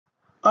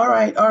All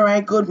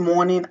right. Good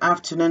morning,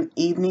 afternoon,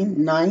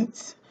 evening,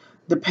 night,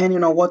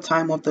 depending on what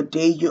time of the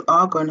day you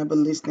are going to be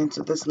listening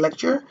to this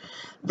lecture.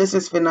 This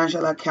is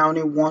Financial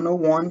Accounting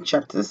 101,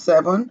 Chapter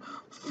 7,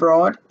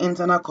 Fraud,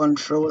 Internal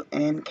Control,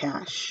 and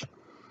Cash.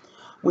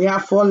 We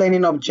have four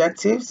learning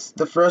objectives.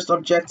 The first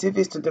objective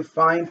is to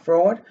define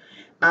fraud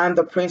and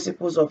the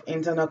principles of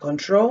internal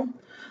control.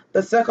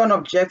 The second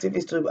objective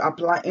is to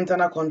apply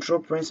internal control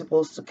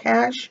principles to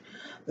cash.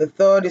 The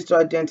third is to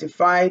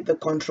identify the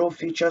control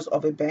features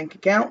of a bank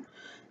account.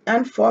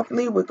 And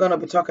fourthly, we're going to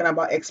be talking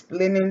about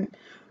explaining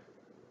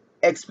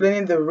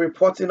the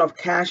reporting of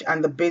cash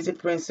and the basic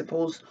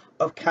principles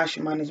of cash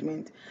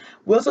management.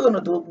 We're also going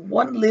to do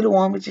one little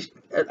one, which is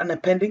an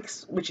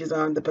appendix, which is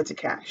on the petty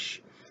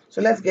cash.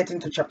 So let's get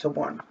into chapter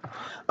one,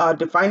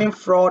 defining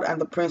fraud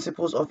and the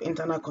principles of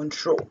internal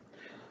control.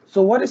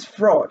 So what is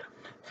fraud?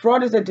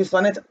 Fraud is a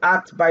dishonest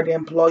act by the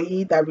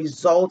employee that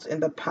results in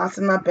the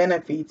personal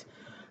benefit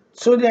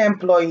to the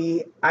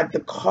employee at the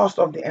cost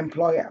of the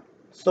employer.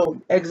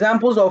 So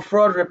examples of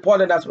fraud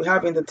reported as we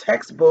have in the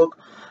textbook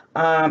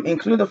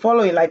include the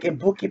following, like a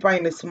bookkeeper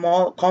in a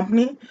small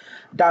company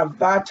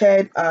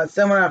diverted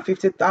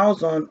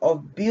 750,000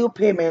 of bill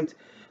payment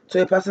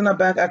to a personal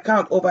bank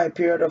account over a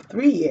period of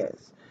 3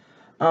 years.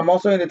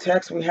 Also in the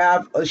text, we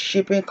have a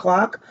shipping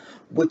clerk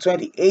with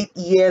 28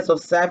 years of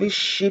service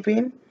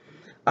shipping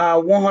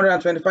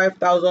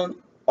 125,000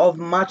 of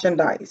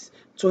merchandise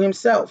to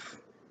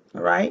himself.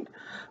 All right.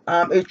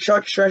 A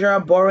church treasurer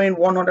borrowing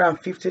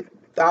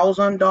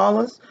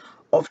 $150,000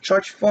 of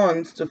church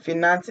funds to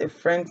finance a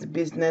friend's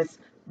business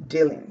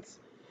dealings.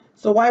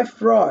 So why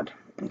fraud?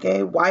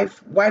 Okay, why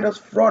does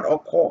fraud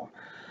occur?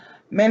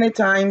 Many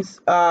times,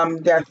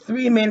 there are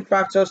three main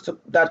factors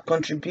that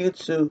contribute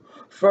to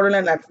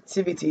fraudulent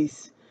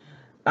activities,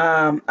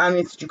 and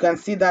you can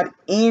see that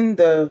in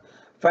the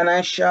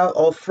financial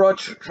or fraud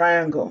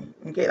triangle,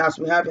 okay, as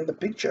we have in the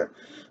picture.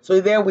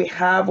 So there we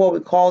have what we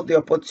call the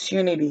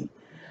opportunity.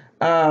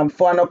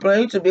 For an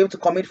employee to be able to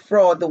commit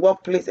fraud, the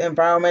workplace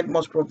environment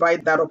must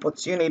provide that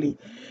opportunity,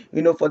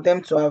 for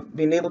them to have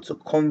been able to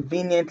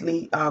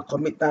conveniently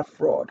commit that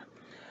fraud.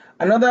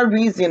 Another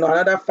reason or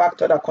another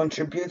factor that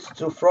contributes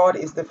to fraud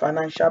is the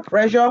financial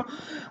pressure.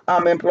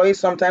 Employees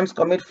sometimes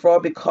commit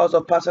fraud because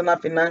of personal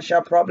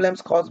financial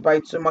problems caused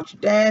by too much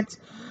debt,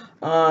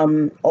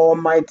 or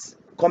might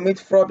commit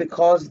fraud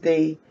because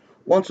they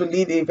want to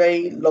live a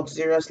very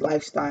luxurious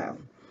lifestyle.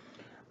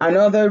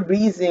 Another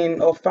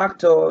reason or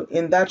factor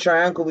in that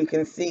triangle we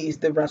can see is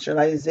the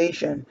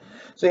rationalization.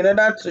 So, in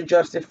order to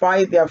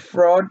justify their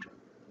fraud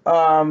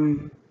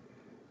um,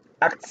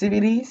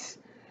 activities,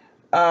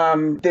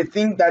 they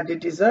think that they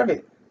deserve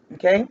it.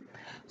 Okay,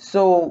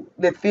 so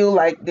they feel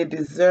like they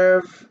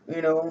deserve,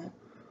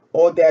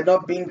 or they are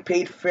not being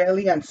paid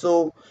fairly, and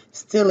so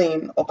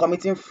stealing or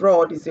committing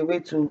fraud is a way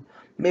to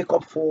make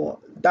up for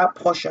that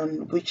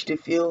portion which they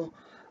feel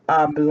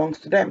belongs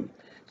to them.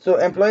 So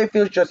employee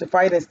feels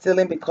justified in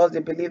stealing because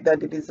they believe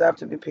that they deserve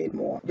to be paid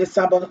more. The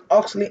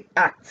Sarbanes-Oxley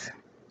Act.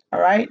 All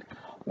right.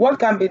 What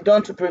can be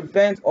done to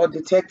prevent or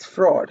detect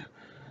fraud?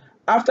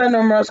 After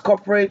numerous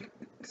corporate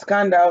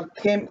scandals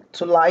came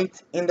to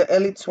light in the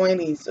early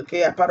 20s,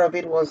 okay, a part of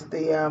it was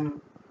the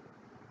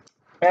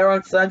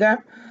Enron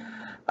saga.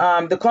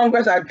 The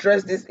Congress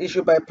addressed this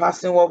issue by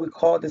passing what we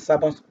call the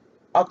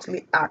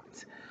Sarbanes-Oxley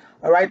Act.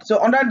 All right,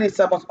 so under the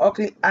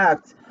Sarbanes-Oxley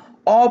Act,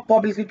 all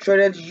publicly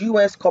traded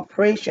U.S.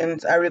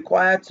 corporations are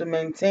required to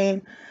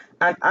maintain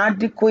an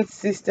adequate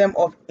system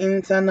of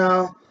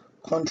internal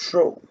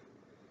control.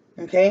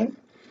 Okay.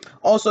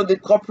 Also, the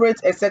corporate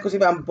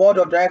executive and board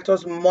of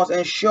directors must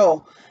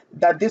ensure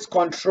that these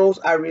controls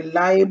are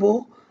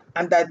reliable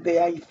and that they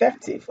are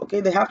effective.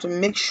 Okay, they have to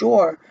make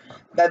sure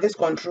that these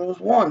controls,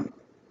 one,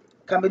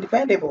 can be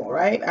dependable,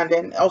 right? And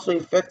then also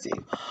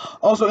effective.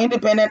 Also,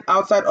 independent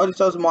outside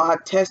auditors must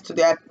attest to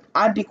the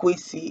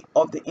adequacy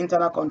of the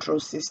internal control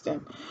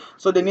system.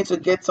 So they need to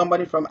get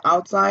somebody from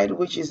outside,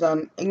 which is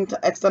an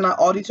external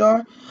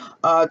auditor,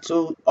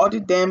 to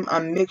audit them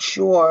and make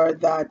sure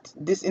that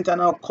these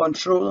internal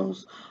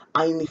controls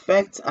are in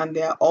effect and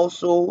they are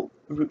also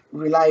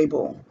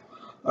reliable.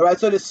 All right,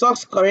 so the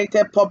SOX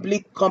corrected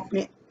Public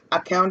Company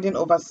Accounting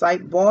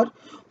Oversight Board,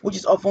 which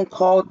is often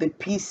called the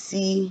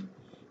PCAOB.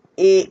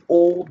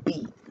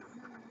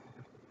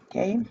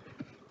 Okay.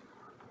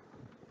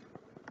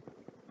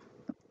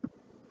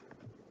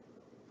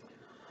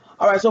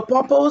 All right, so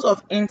purpose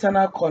of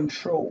internal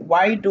control.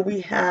 Why do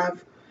we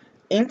have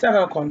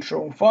internal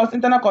control? First,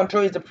 internal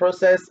control is the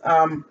process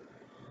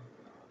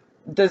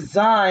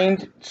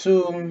designed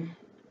to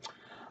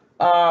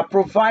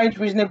provide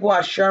reasonable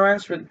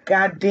assurance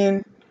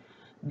regarding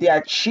the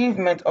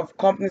achievement of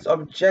company's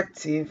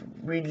objective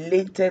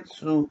related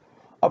to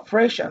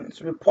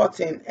operations,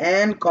 reporting,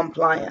 and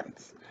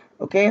compliance.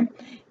 Okay.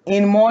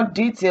 In more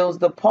details,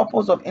 the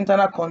purpose of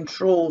internal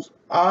controls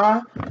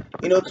are,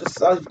 to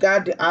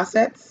safeguard the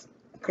assets.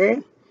 Okay.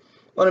 You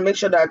want to make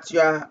sure that you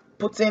are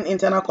putting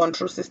internal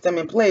control system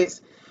in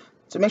place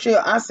to make sure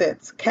your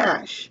assets,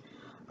 cash,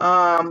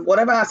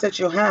 whatever assets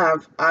you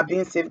have are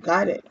being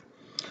safeguarded.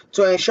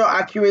 to ensure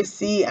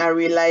accuracy and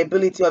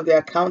reliability of the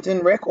accounting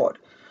record,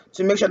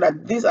 to make sure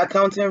that these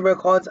accounting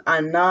records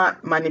are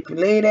not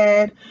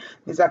manipulated,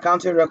 these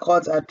accounting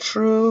records are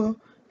true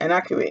and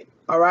accurate,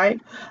 all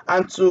right,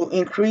 and to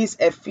increase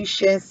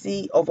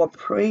efficiency of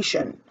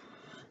operation.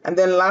 And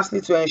then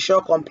lastly, to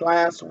ensure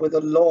compliance with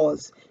the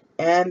laws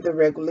and the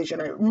regulation.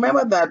 And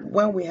remember that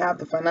when we have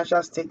the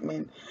financial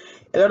statement,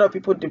 a lot of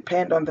people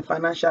depend on the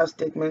financial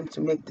statement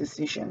to make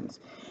decisions.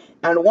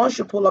 And once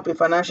you pull up a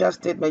financial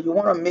statement, you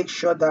want to make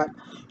sure that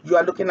you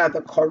are looking at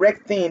the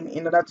correct thing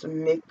in order to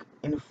make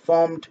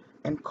informed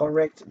and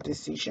correct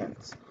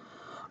decisions.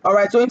 All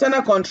right, so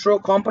internal control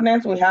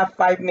components, we have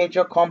 5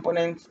 major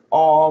components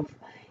of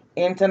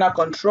internal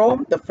control.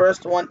 The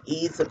first one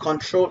is the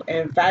control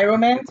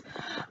environment.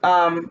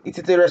 It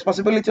is the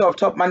responsibility of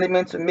top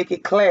management to make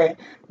it clear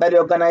that the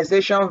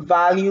organization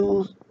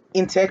values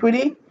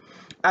integrity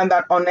and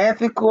that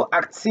unethical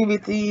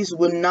activities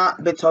will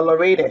not be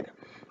tolerated.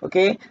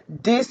 Okay,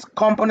 this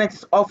component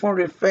is often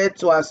referred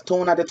to as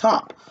tone at the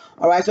top.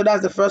 All right, so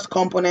that's the first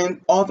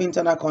component of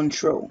internal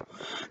control.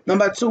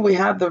 Number 2, we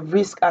have the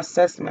risk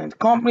assessment.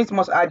 Companies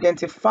must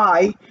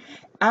identify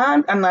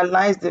and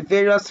analyze the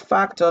various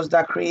factors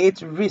that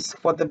create risk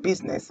for the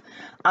business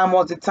and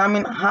must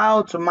determine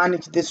how to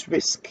manage this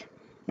risk.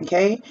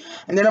 Okay,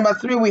 and then number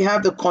 3, we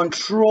have the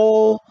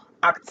control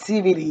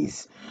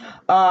activities.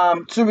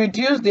 To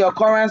reduce the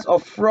occurrence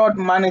of fraud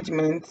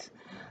management,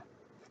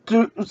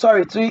 to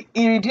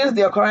reduce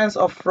the occurrence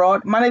of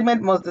fraud,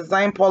 management must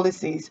design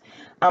policies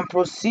and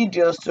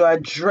procedures to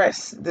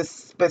address the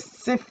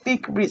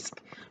specific risk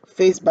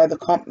faced by the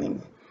company.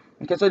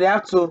 Okay, so they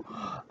have to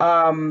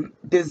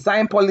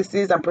design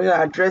policies and procedures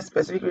that address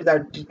specific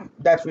risks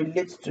that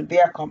relates to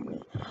their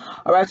company.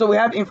 All right, so we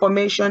have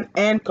information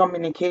and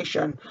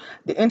communication.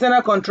 The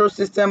internal control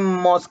system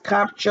must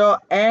capture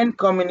and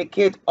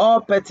communicate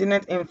all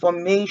pertinent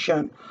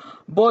information,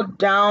 both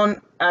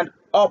down and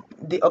up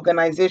the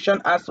organization,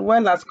 as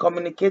well as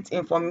communicate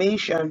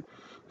information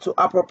to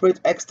appropriate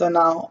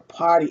external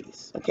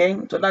parties. Okay,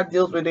 so that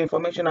deals with the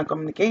information and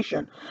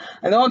communication.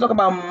 And then we'll talk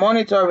about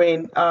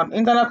monitoring.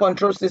 Internal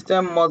control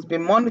system must be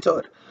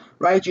monitored,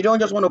 right? You don't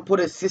just want to put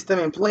a system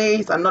in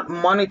place and not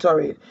monitor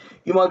it.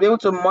 You must be able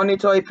to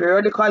monitor it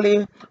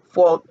periodically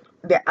for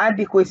the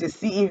adequacy,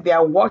 see if they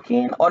are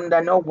working or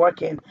they're not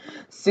working.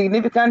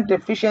 Significant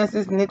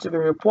deficiencies need to be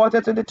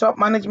reported to the top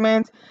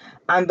management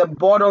and the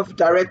board of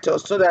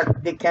directors so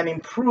that they can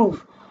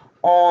improve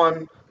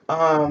on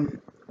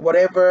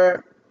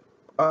whatever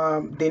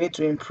they need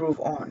to improve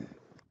on.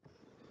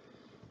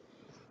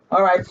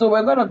 All right, so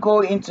we're going to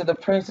go into the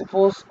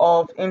principles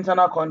of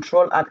internal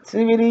control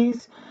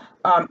activities.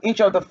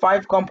 Each of the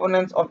 5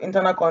 components of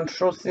internal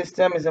control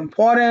system is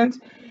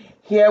important.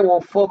 Here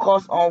we'll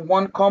focus on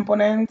one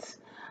component,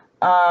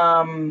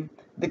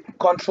 the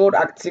controlled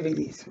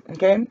activities.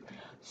 Okay,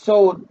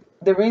 so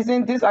the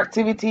reason these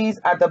activities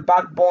are the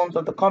backbones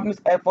of the company's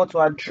effort to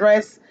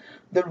address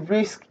the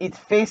risk it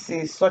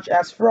faces, such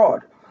as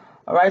fraud.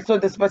 All right, so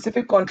the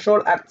specific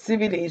control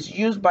activities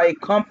used by a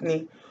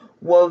company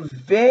will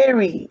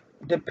vary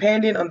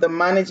depending on the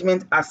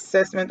management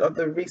assessment of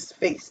the risks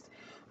faced.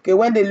 Okay,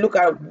 when they look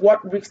at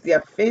what risks they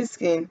are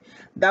facing,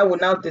 that will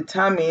now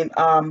determine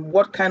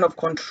what kind of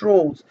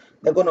controls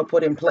they're going to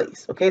put in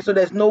place. Okay, so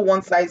there's no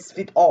one size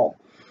fit all.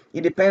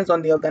 It depends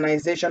on the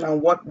organization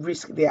and what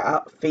risk they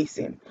are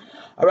facing.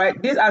 All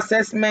right, this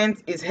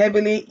assessment is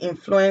heavily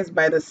influenced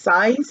by the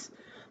size,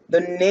 the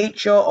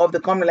nature of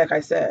the company, like I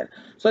said.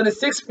 So the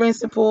 6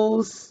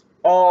 principles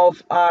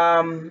of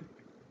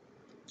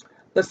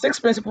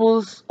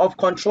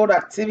controlled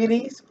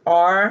activities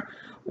are: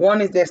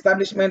 1 is the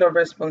establishment of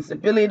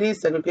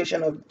responsibilities,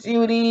 segregation of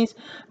duties,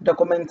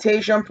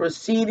 documentation,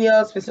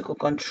 procedures, physical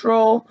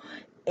control,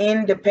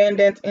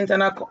 independent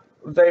internal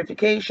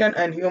verification,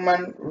 and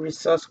human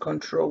resource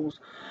controls.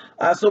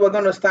 So we're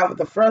going to start with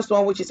the first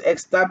one, which is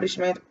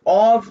establishment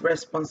of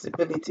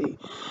responsibility.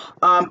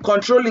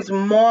 Control is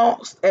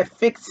most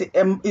effective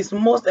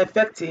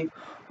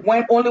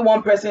when only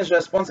one person is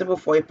responsible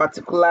for a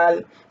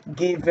particular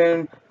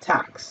given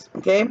task.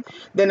 Okay,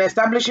 then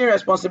establishing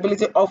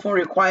responsibility often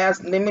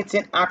requires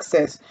limiting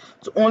access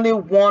to only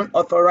one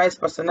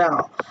authorized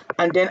personnel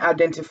and then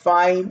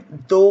identifying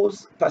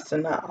those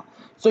personnel.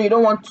 So you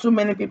don't want too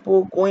many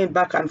people going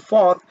back and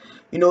forth,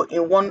 in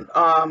one,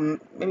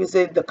 maybe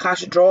say the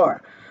cash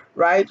drawer,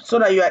 right? So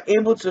that you are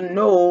able to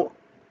know,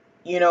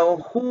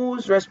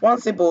 who's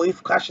responsible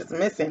if cash is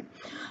missing.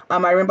 I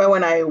remember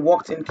when I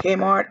worked in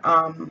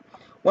Kmart,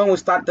 when we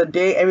start the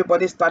day,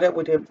 everybody started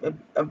with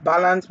a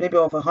balance maybe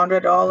of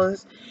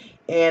 $100,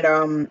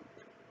 and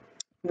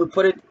we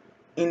put it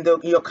in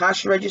your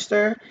cash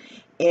register,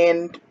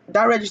 and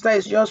that register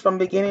is yours from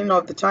beginning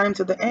of the time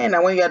to the end.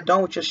 And when you are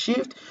done with your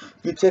shift,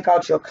 you take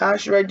out your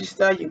cash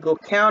register, you go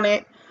count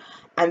it,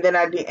 and then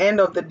at the end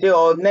of the day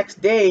or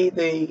next day,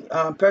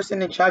 the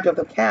person in charge of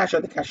the cash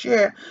or the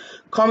cashier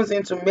comes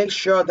in to make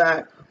sure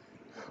that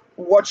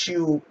what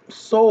you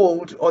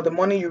sold or the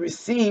money you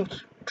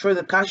received through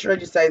the cash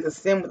register is the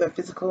same with the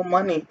physical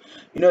money,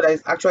 that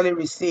is actually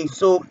received.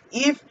 So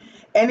if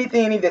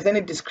there's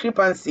any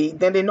discrepancy,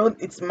 then they know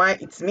it's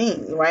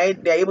me,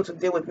 right? They're able to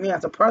deal with me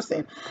as a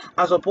person,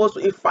 as opposed to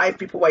if 5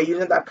 people were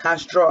using that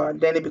cash drawer,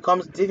 then it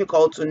becomes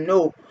difficult to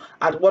know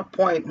at what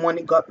point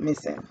money got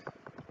missing.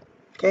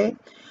 Okay.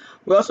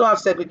 We also have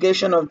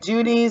segregation of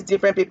duties.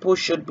 Different people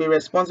should be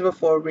responsible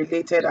for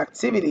related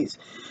activities.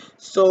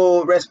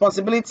 So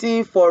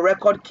responsibility for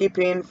record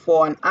keeping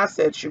for an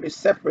asset should be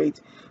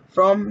separate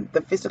from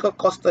the physical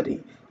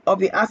custody of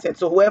the asset.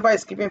 So whoever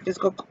is keeping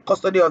physical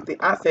custody of the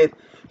asset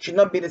should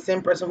not be the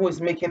same person who is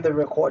making the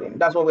recording.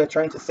 That's what we're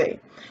trying to say.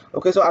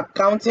 Okay, so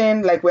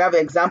accounting, like we have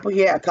an example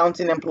here,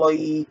 accounting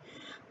employee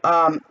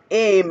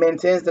A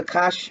maintains the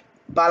cash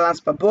balance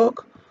per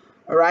book.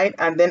 All right,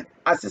 and then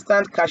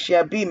assistant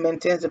cashier B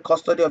maintains the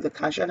custody of the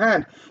cash on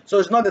hand. So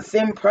it's not the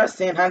same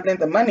person handling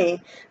the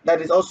money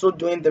that is also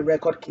doing the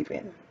record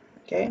keeping.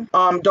 Okay.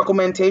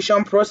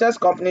 Documentation process.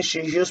 Companies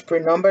should use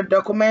pre-numbered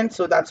documents.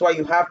 So that's why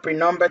you have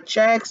pre-numbered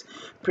checks,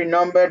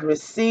 pre-numbered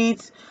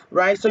receipts,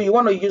 right? So you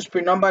want to use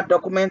pre-numbered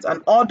documents,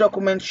 and all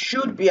documents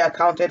should be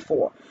accounted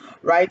for,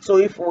 right? So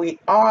if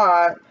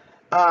our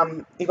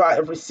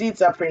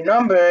receipts are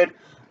pre-numbered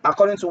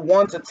according to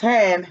 1 to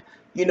 10,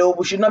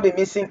 we should not be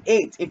missing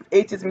 8. If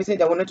 8 is missing,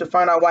 then we need to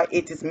find out why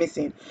 8 is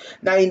missing.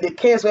 Now, in the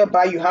case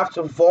whereby you have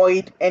to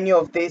void any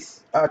of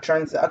these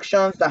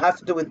transactions that has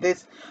to do with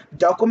this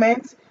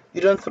document, you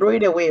don't throw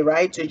it away,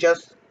 right? You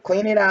just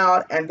clean it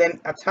out and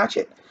then attach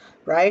it,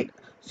 right?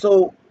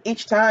 So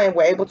each time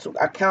we're able to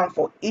account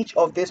for each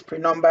of these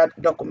pre-numbered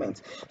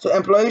documents. So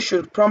employees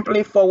should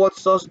promptly forward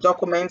source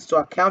documents to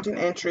accounting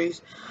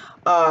entries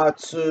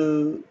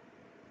to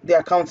the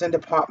accounting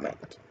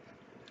department.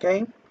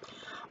 Okay.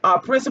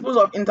 Principles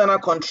of internal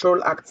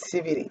control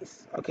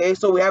activities. Okay,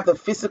 so we have the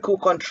physical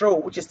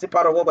control, which is still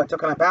part of what we're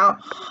talking about.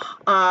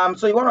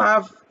 So you want to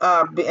have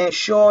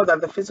ensure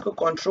that the physical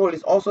control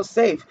is also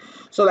safe.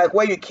 So like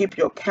where you keep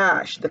your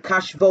cash, the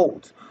cash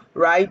vault,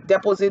 right?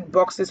 Deposit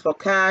boxes for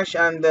cash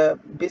and the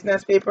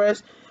business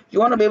papers. You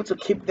want to be able to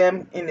keep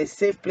them in a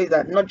safe place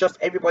that not just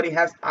everybody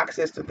has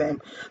access to them,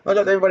 not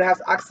just everybody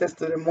has access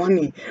to the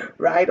money,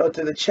 right, or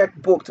to the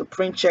checkbook to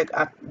print check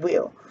at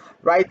will,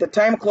 right? The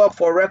time clock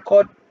for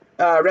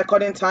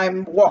recording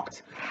time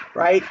worked,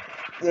 right?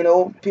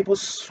 People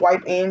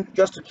swipe in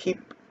just to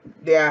keep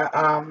their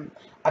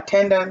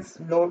attendance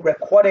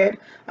recorded,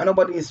 and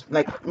nobody is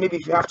like, maybe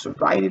if you have to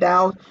write it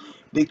out,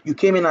 you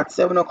came in at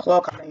 7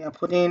 o'clock and you're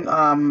putting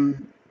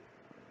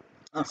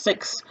at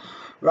 6,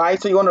 right?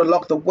 So you want to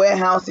lock the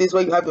warehouses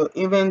where you have your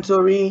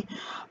inventory,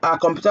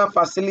 computer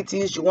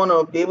facilities. You want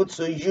to be able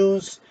to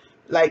use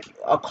like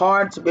a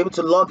card to be able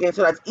to log in,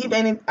 so that if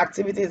any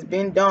activity is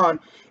being done,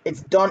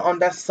 it's done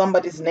under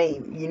somebody's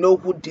name. You know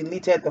who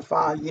deleted the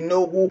file, you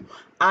know who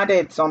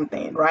added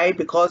something, right?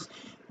 Because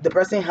the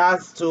person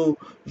has to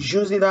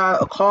use either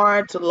a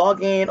card to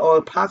log in or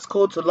a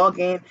passcode to log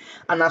in,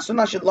 and as soon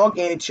as you log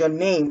in, it's your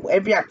name.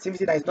 Every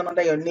activity that is done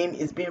under your name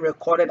is being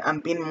recorded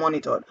and being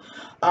monitored.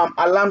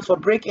 Alarms for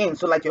break-in,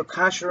 so like your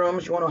cash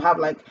rooms, you want to have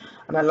like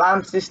an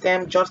alarm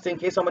system just in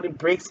case somebody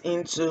breaks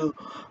into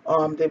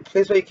the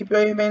place where you keep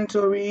your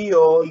inventory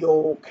or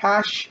your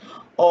cash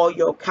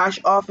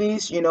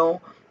office.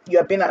 You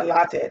are being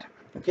alerted.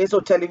 Okay, so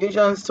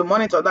televisions to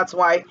monitor. That's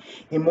why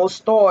in most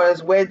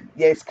stores where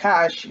there's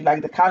cash,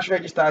 like the cash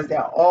registers,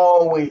 there's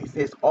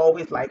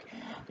always like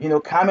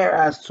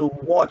cameras to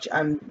watch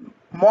and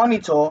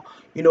monitor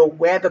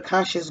where the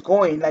cash is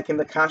going. Like in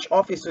the cash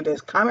office, so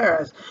there's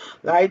cameras,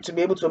 right, to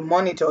be able to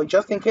monitor.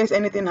 Just in case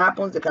anything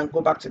happens, they can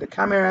go back to the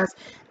cameras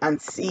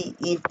and see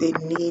if they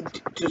need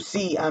to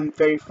see and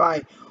verify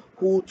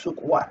who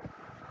took what.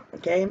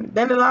 Okay,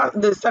 then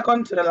the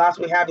second to the last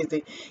we have is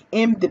the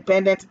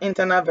independent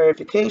internal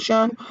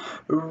verification.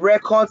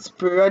 Records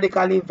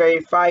periodically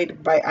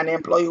verified by an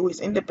employee who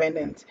is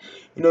independent.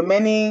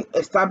 Many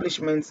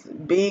establishments,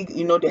 big,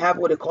 they have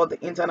what they call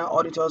the internal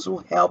auditors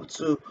who help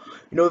to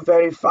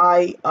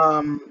verify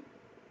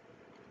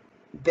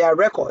their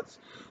records.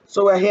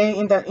 So we're here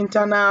in the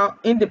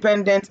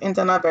independent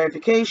internal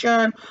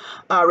verification.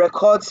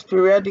 Records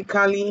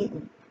periodically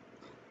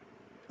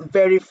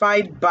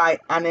verified by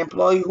an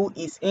employee who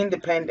is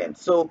independent.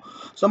 So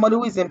somebody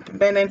who is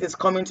independent is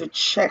coming to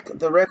check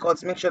the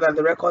records, make sure that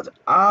the records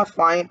are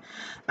fine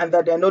and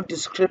that there are no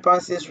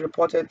discrepancies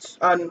reported,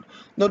 and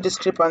no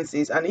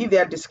discrepancies, and if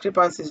there are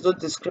discrepancies, those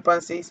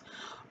discrepancies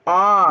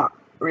are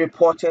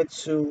reported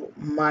to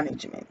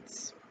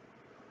management.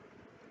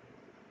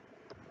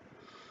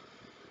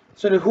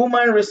 So the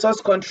human resource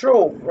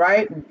control,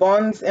 right?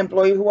 Bonds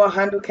employee who will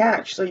handle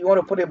cash. So you want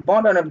to put a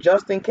bond on them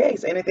just in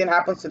case anything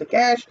happens to the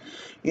cash,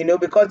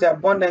 because they're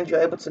abundant, you're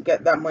able to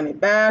get that money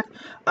back.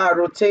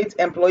 Rotate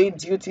employee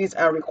duties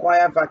and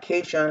require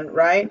vacation,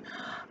 right?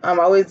 I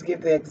always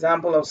give the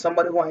example of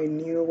somebody who I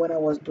knew when I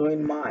was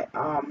doing my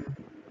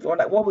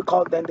what we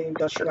call then the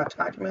industrial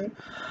attachment.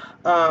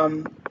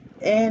 And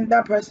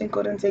that person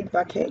couldn't take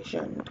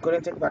vacation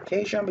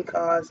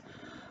because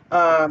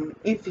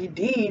If he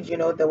did,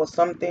 there was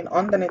something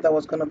underneath that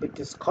was going to be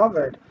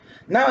discovered.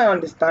 Now I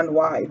understand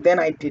why. Then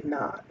I did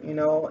not.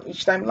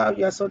 Each time, like,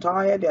 you're so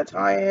tired, they're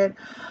tired.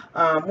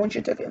 Won't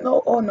you take it?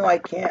 No, oh no, I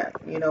can't.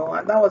 And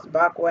that was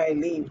back where I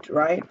lived,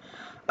 right?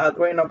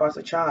 Growing up as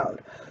a child.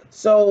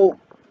 So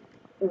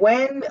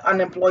when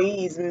an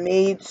employee is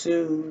made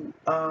to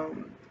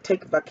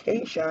take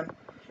vacation,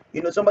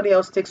 somebody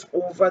else takes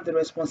over the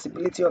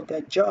responsibility of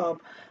their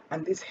job,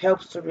 and this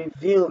helps to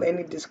reveal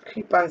any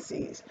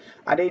discrepancies.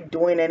 Are they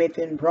doing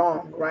anything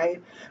wrong,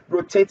 right?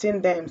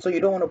 Rotating them. So you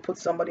don't want to put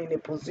somebody in a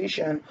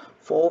position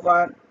for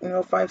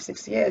over 5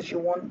 6 years. You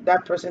want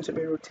that person to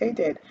be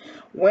rotated.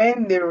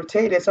 When they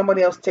rotate it,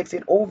 somebody else takes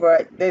it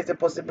over, there's a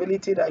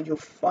possibility that you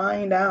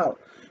find out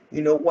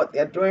what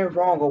they're doing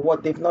wrong, or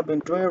what they've not been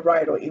doing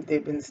right, or if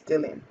they've been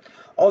stealing.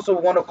 Also,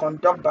 we want to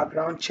conduct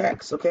background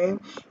checks, okay,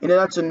 in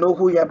order to know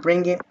who you're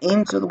bringing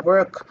into the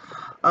work.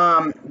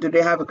 Do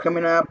they have a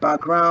criminal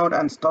background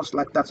and stuff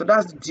like that? So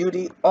that's the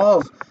duty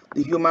of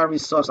the human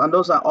resource, and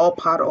those are all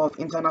part of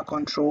internal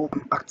control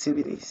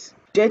activities.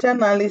 Data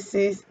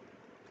analysis,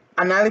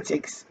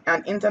 analytics,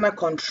 and internal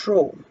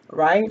control,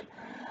 right?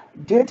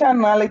 Data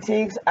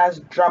analytics has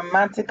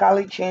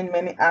dramatically changed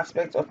many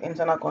aspects of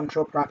internal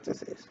control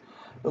practices.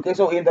 Okay,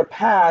 so in the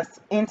past,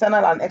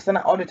 internal and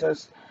external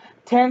auditors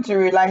tend to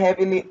rely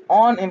heavily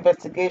on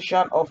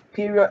investigation of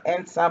period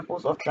end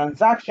samples of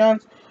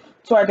transactions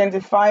to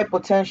identify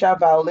potential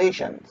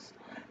violations.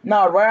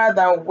 Now, rather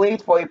than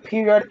wait for a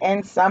period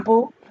end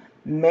sample,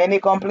 many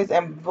companies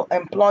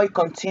employ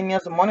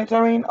continuous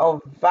monitoring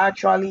of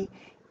virtually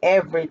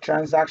every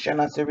transaction.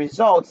 As a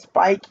result,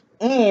 spike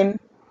in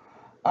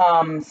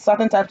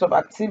certain types of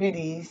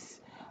activities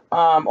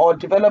or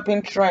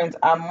developing trends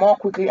are more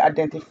quickly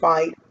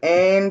identified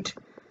and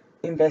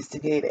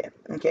investigated.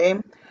 Okay,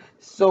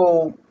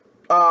 so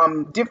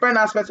different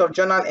aspects of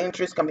journal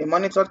entries can be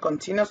monitored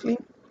continuously,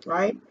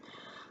 right?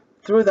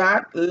 Through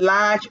that,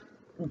 large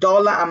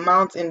dollar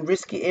amounts in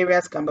risky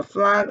areas can be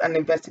flagged and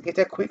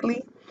investigated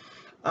quickly.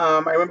 I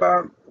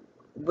remember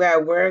where I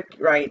work,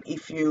 right?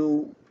 If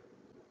there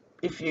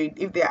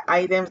are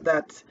items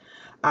that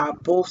are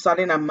both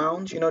certain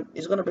amounts,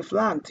 it's going to be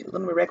flagged. It's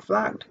going to be red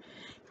flagged,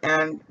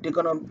 and they're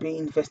going to be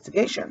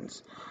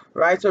investigations,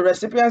 right? So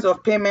recipients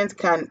of payments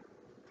can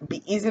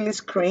be easily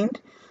screened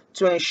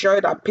to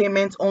ensure that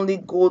payments only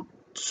go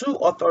to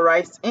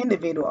authorized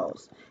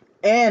individuals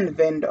and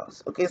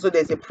vendors. Okay, so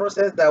there's a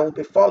process that will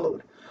be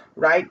followed,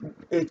 right?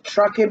 A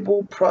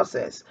trackable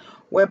process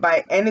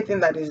whereby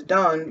anything that is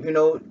done,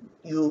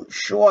 you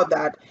sure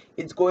that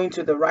it's going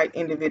to the right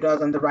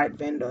individuals and the right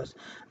vendors.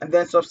 And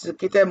then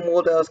sophisticated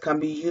models can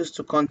be used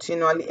to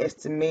continually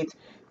estimate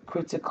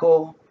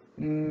critical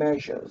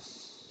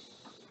measures.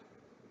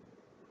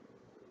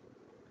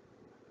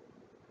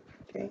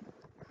 Okay.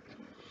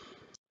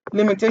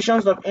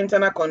 Limitations of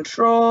internal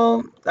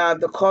control.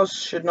 The cost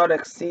should not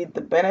exceed the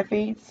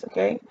benefits.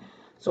 Okay,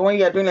 so when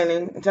you're doing an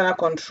internal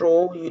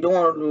control, you don't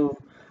want to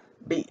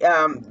be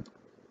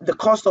the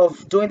cost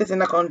of doing this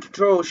internal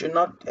control should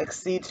not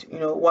exceed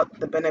what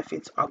the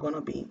benefits are going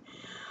to be.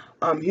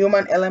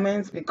 Human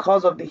elements.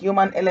 Because of the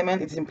human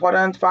element, it's an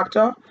important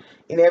factor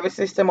in every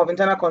system of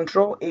internal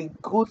control. A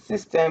good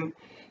system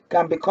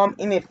can become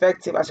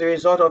ineffective as a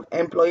result of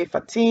employee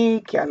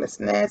fatigue,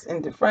 carelessness,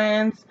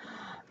 indifference.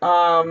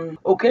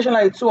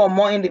 Occasionally, two or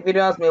more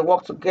individuals may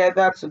work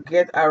together to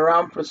get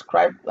around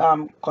prescribed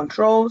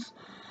controls.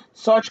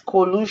 Such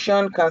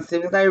collusion can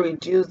significantly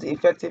reduce the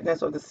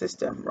effectiveness of the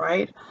system,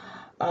 right?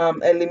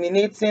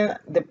 Eliminating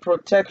the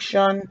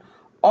protection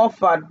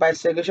offered by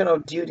segregation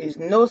of duties.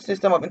 No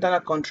system of internal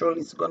control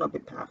is going to be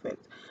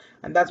perfect,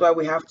 and that's why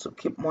we have to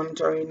keep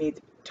monitoring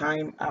it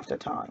time after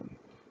time.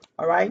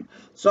 All right,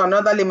 so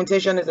another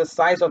limitation is the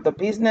size of the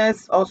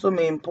business. Also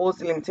may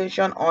impose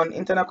limitation on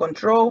internal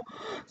control.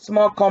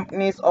 Small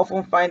companies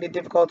often find it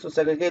difficult to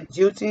segregate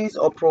duties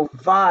or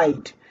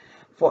provide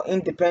for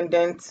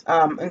independent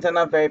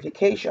internal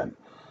verification.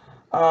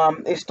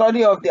 A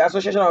study of the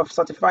Association of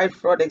Certified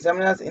Fraud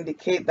Examiners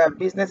indicate that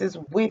businesses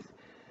with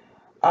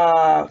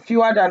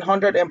fewer than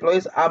 100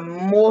 employees are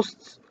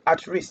most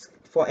at risk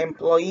for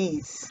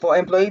employee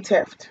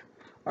theft.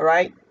 All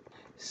right,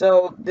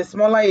 so the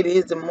smaller it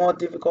is, the more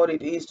difficult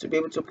it is to be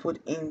able to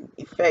put in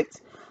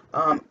effect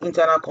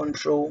internal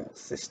control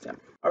system.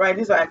 All right,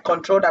 these are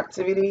controlled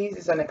activities.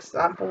 This is an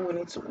example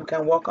we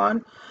can work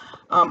on.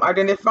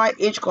 Identify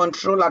each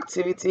control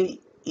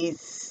activity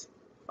is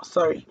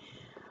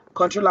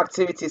control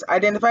activities.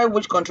 Identify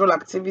which control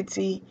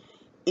activity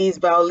is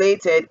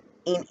violated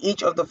in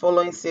each of the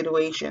following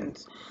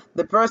situations.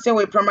 The person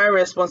with primary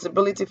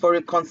responsibility for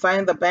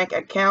reconciling the bank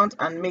account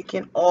and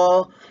making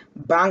all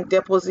bank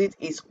deposits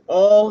is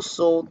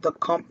also the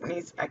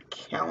company's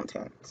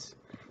accountant,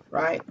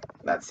 right?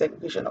 That's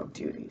segregation of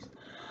duties.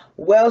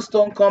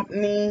 Wellstone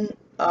Company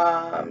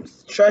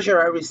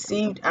treasurer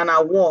received an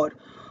award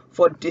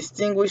for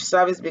distinguished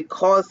service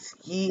because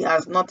he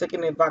has not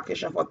taken a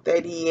vacation for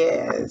 30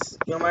 years.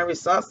 Human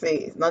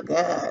resources, not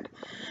good.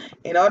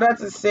 In order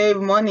to save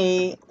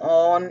money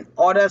on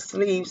other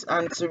sleeves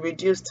and to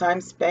reduce time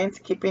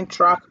spent keeping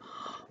track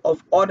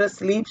of order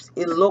slips.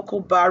 A local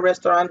bar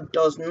restaurant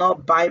does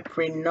not buy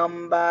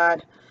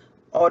pre-numbered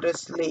order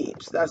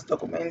slips. That's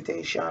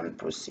documentation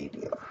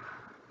procedure.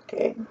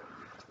 Okay.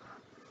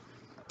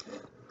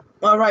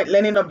 All right,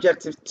 learning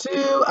objective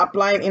 2,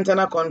 applying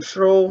internal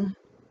control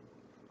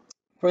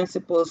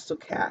principles to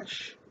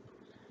cash.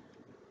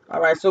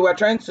 All right, so we're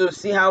trying to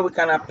see how we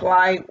can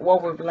apply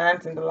what we've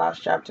learned in the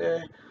last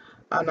chapter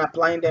and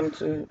applying them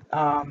to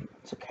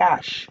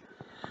cash.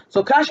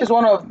 So cash is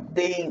one of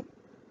the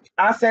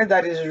assets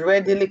that is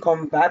readily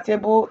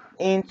convertible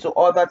into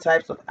other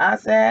types of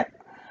asset.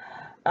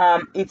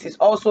 It is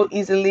also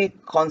easily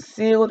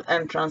concealed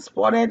and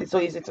transported. It's so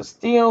easy to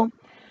steal,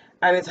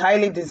 and it's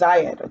highly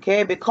desired.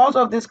 Okay, because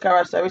of these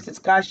characteristics,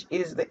 cash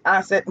is the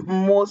asset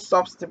most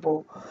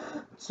susceptible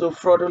to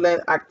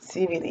fraudulent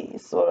activity.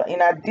 So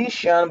in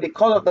addition,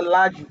 because of the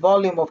large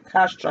volume of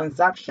cash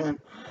transaction,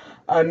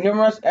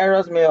 numerous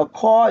errors may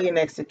occur in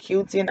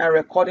executing and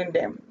recording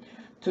them.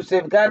 To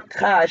safeguard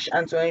cash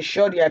and to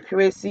ensure the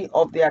accuracy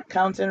of the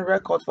accounting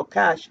records for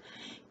cash,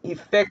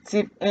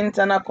 effective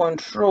internal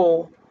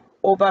control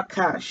over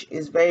cash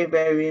is very,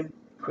 very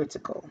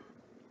critical.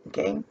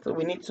 Okay, so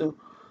we need to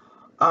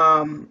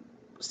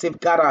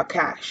safeguard our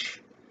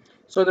cash.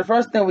 So the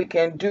first thing we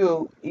can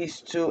do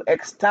is to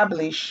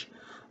establish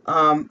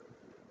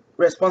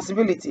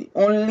responsibility.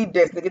 Only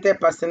designated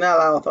personnel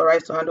are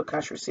authorized to handle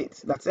cash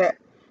receipts. That's it.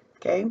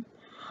 Okay.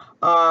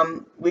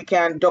 We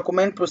can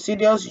document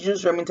procedures,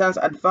 use remittance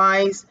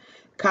advice,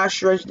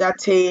 cash register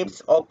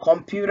tapes, or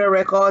computer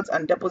records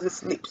and deposit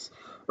slips,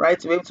 right,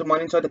 to be able to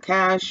monitor the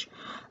cash.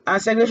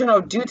 And segregation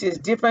of duties: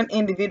 different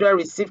individual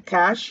receive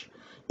cash,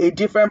 a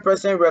different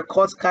person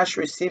records cash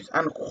receipts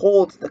and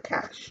holds the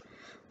cash.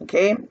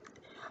 Okay,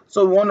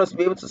 so we want us to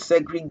be able to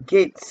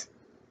segregate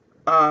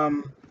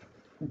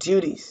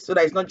duties so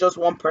that it's not just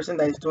one person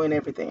that is doing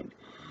everything.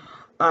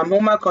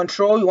 Human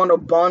control: you want to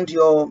bond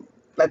your,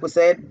 like we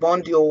said,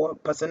 bond your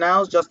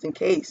personnel just in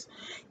case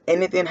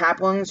anything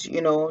happens,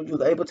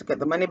 you're able to get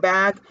the money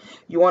back.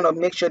 You want to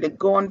make sure they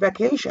go on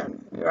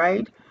vacation,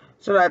 right,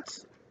 so that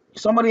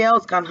somebody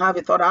else can have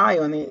a third eye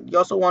on it. You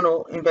also want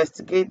to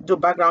investigate, do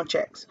background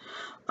checks.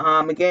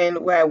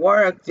 Again, where I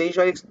work, they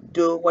usually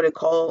do what they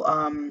call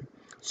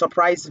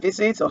surprise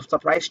visits or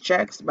surprise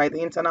checks by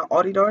the internal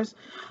auditors.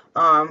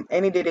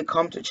 Any day they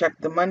come to check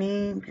the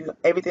money,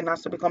 everything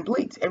has to be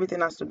complete. Everything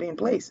has to be in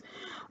place.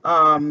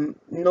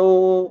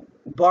 No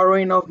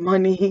borrowing of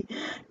money,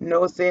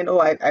 no saying, oh,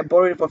 I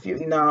borrowed it for few.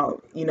 Now,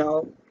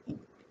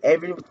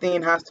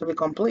 everything has to be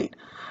complete,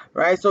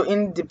 right? So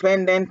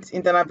independent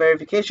internal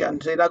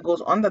verification, so that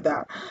goes under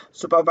that.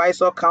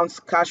 Supervisor counts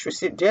cash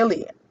receipt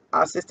daily.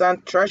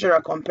 Assistant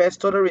treasurer compares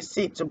total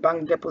receipt to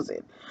bank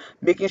deposit,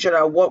 making sure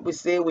that what we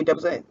say we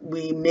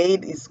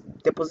made is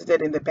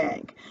deposited in the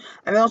bank.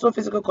 And then also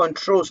physical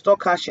control: store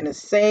cash in a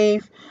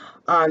safe,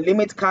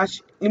 limit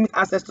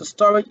access to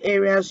storage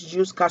areas,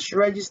 use cash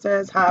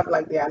registers, have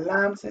like the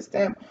alarm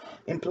system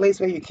in place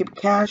where you keep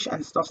cash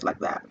and stuff like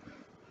that.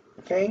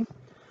 Okay.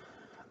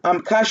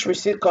 Cash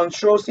receipt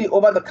control: see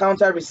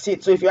over-the-counter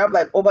receipt. So if you have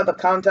like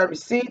over-the-counter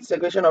receipts,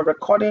 segregation of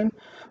recording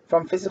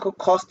from physical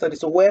custody.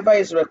 So whoever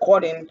is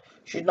recording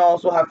should now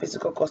also have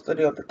physical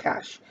custody of the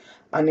cash.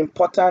 An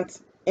important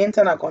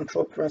internal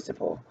control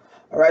principle.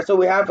 All right, so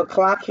we have a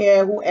clerk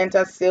here who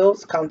enters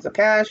sales, counts the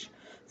cash,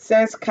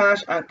 sends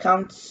cash and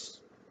counts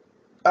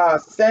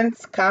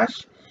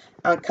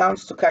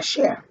to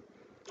cashier.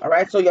 All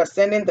right, so you're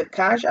sending the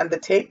cash and the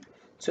tape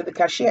to the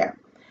cashier.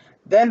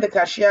 Then the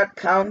cashier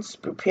counts,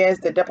 prepares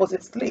the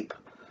deposit slip,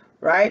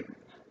 right?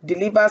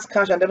 Delivers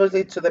cash and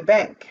deposit to the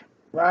bank,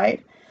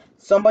 right?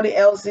 Somebody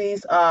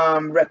else's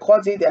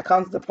records it, the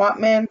accounts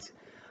department,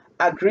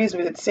 agrees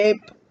with the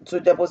tape to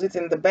deposit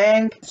in the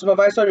bank.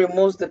 Supervisor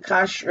removes the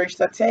cash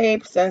register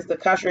tape, sends the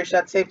cash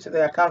register tape to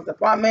the accounts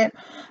department.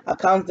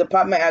 Accounts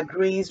department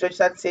agrees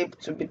register tape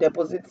to be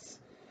deposit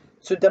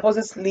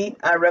slip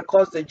and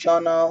records the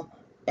journal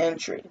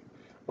entry.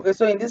 Okay,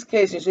 so in this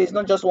case, you see, it's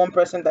not just one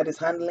person that is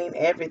handling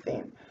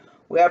everything.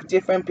 We have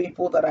different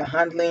people that are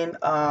handling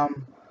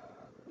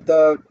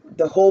the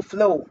whole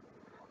flow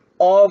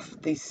of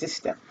the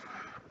system.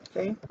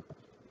 Okay.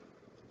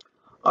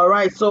 All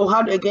right. So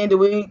how again do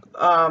we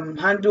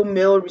handle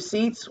mail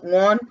receipts?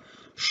 One,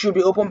 should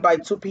be opened by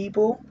two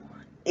people,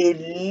 a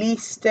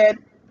list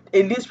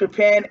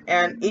prepared,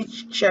 and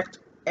each checked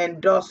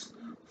endorsed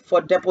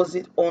for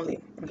deposit only.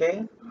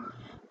 Okay.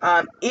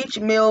 Each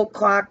mail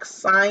clerk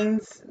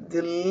signs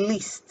the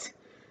list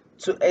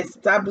to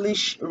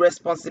establish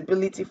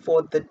responsibility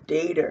for the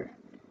data.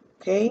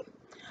 Okay.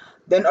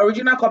 Then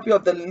original copy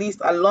of the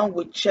list along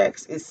with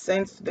checks is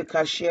sent to the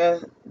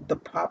cashier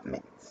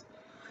department.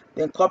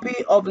 Then copy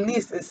of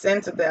list is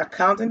sent to the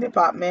accounting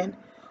department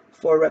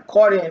for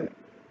recording.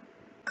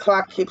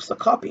 Clerk keeps a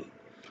copy.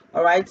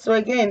 All right. So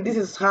again, this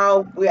is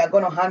how we are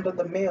going to handle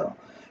the mail.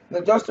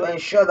 Just to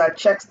ensure that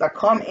checks that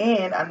come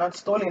in are not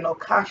stolen, or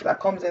cash that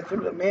comes in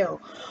through the mail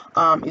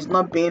is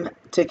not being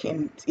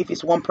taken if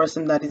it's one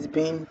person that is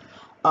being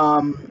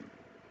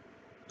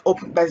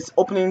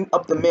opening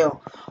up the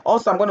mail.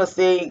 Also, I'm going to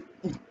say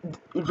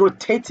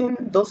rotating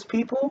those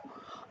people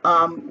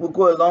will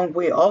go a long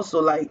way.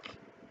 Also, like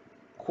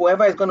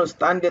whoever is going to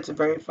stand there to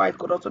verify it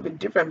could also be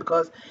different,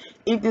 because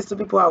if these two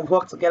people have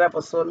worked together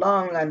for so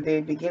long and they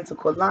begin to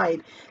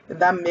collide, then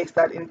that makes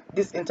that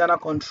this internal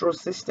control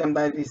system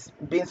that is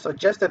being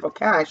suggested for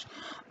cash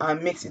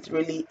makes it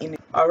really in.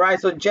 All right,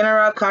 so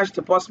general cash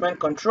disbursement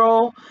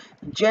control.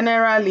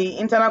 Generally,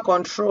 internal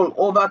control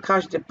over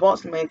cash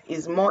disbursement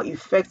is more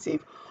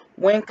effective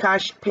when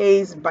cash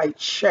pays by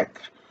check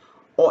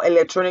or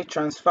electronic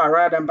transfer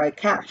rather than by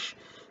cash.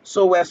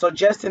 So we're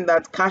suggesting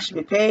that cash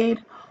be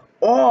paid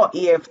or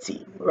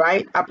EFT,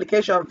 right?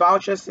 Application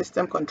voucher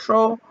system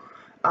control,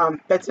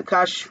 petty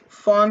cash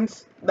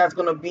funds, that's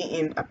going to be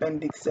in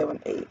Appendix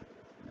 7A.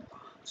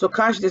 So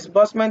cash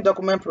disbursement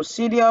document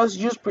procedures,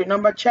 use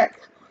pre-number check,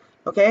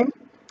 okay,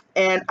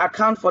 and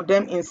account for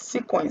them in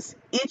sequence.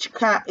 Each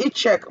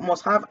check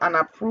must have an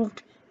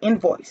approved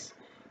invoice,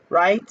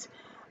 right?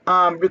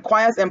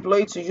 Requires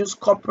employee to use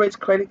corporate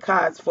credit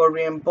cards for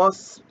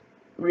reimbursable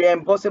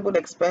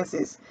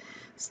expenses,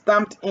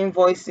 stamped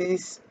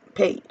invoices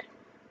paid.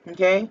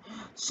 Okay,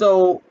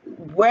 so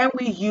when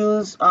we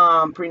use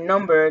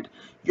pre-numbered,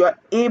 you're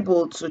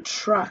able to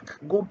track,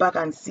 go back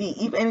and see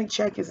if any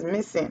check is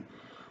missing,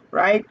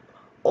 right?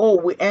 Oh,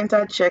 we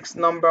entered checks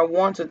number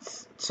 1 to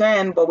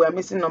 10, but we're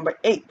missing number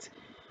 8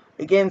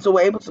 again, so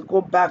we're able to go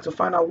back to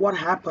find out what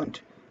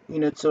happened,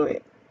 to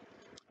it.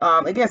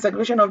 Again,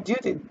 segregation of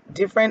duty.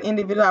 Different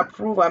individuals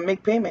approve and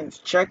make payments.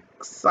 Check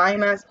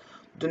signers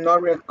do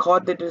not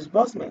record the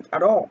disbursement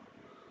at all.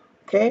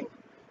 Okay.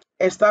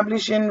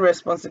 Establishing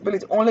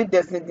responsibility. Only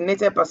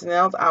designated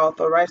personnel are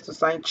authorized to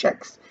sign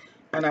checks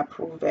and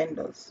approve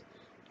vendors.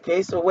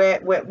 Okay, so where I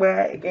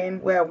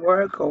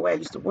work or where I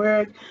used to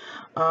work,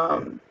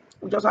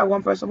 we just have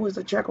one person who is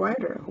a check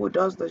writer who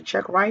does the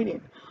check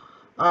writing.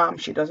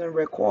 She doesn't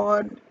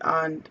record,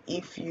 and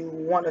if you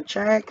want to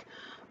check,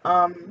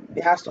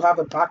 it has to have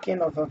a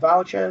backing of the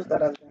vouchers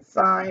that has been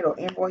signed or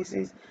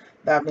invoices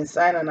that have been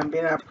signed and have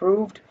been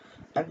approved,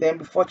 and then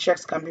before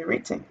checks can be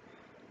written.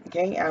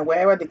 Okay, and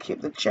wherever they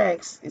keep the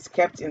checks is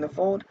kept in the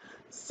vault,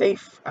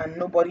 safe, and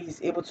nobody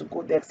is able to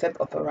go there except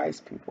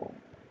authorized people.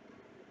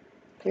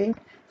 Okay,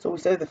 so we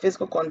said the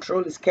physical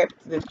control is kept,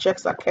 the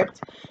checks are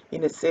kept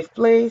in a safe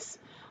place.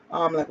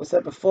 Like we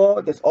said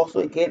before, there's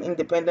also again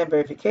independent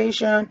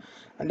verification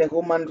and the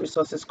human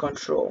resources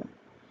control.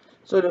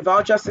 So the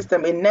voucher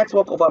system, a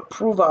network of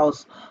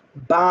approvals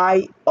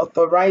by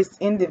authorized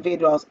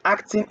individuals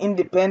acting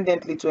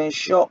independently to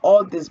ensure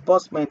all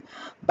disbursement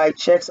by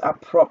checks are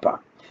proper.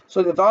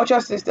 So the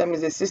voucher system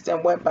is a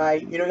system whereby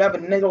you have a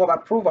network of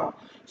approval.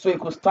 So it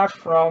could start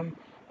from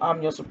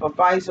your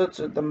supervisor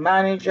to the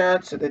manager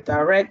to the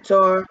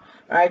director,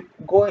 right?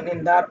 Going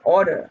in that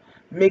order,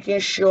 making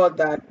sure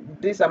that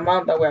this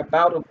amount that we're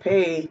about to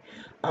pay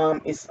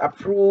is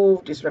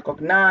approved, is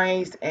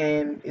recognized,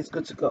 and is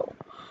good to go.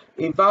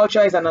 A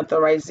voucher is an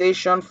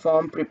authorization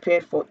form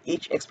prepared for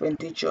each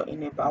expenditure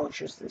in a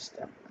voucher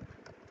system.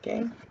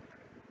 Okay.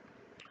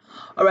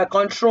 All right,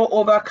 control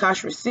over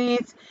cash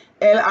receipts.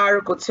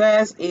 L.R.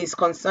 Cortez is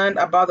concerned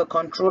about the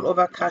control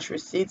over cash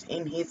receipts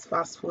in his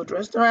fast food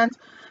restaurant,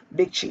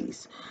 Big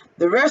Cheese.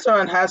 The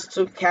restaurant has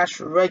 2 cash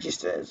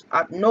registers.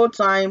 At no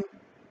time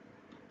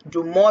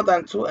do more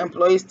than 2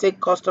 employees take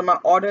customer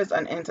orders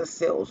and enter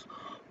sales.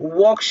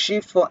 Work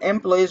shift for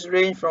employees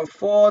range from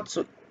 4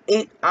 to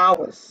 8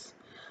 hours.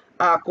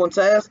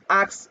 Cortez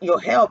asks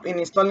your help in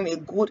installing a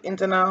good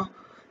internal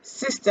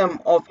system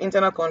of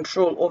internal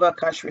control over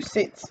cash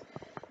receipts.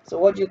 So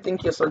what do you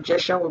think your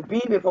suggestion would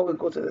be before we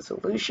go to the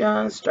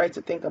solutions? Try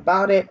to think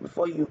about it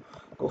before you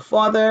go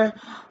further.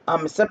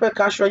 A separate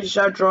cash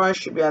register drawer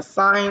should be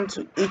assigned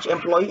to each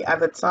employee at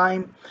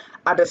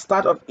the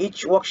start of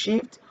each work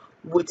shift,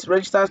 with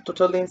registers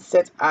totaling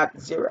set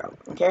at 0.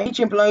 Okay, each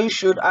employee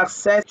should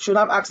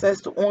have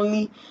access to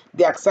only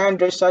the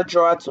assigned register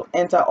drawer to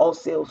enter all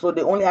sales. So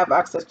they only have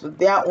access to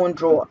their own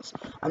drawers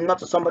and not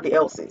to somebody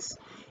else's.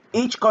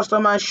 Each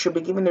customer should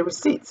be given a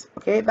receipt.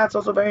 Okay, that's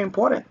also very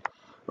important,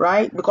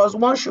 right? Because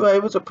once you are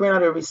able to print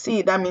out a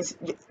receipt, that means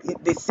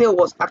the sale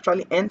was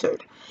actually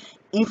entered.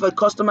 If a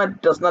customer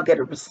does not get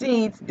a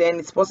receipt, then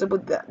it's possible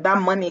that that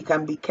money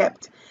can be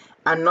kept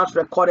and not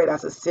recorded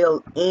as a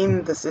sale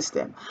in the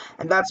system.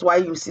 And that's why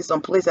you see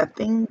some place, I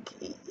think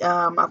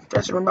I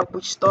just remember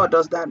which store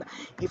does that.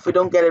 If we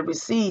don't get a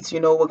receipt, we're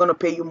going to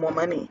pay you more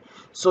money.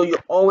 So you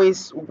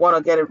always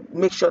want to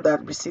make sure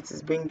that receipt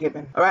is being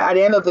given. All right, at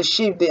the end of the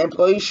shift, the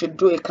employee should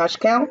do a cash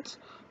count,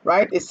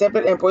 right? A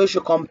separate employee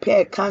should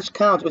compare cash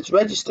count with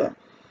register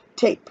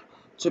tape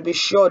to be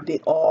sure they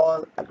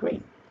all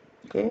agree.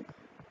 Okay.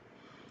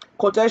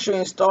 Cortez should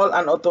install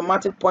an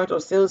automatic point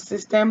of sale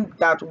system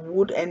that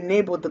would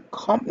enable the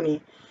company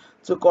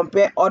to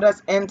compare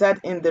orders entered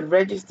in the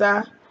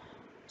register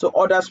to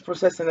orders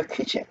processed in the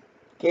kitchen.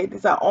 Okay,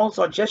 these are all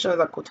suggestions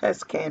that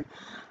Cortez can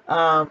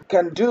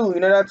do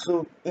in order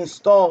to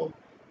install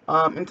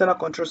internal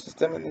control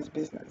system in his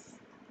business.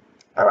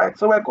 All right,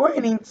 so we're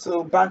going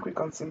into bank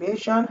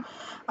reconciliation,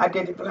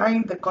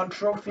 identifying the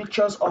control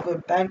features of a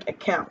bank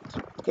account.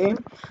 Okay,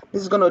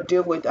 this is going to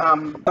deal with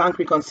bank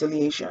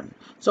reconciliation.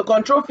 So,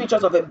 control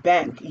features of a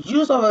bank.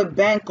 Use of a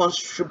bank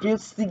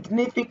contributes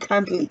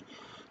significantly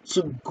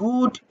to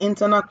good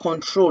internal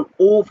control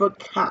over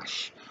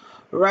cash.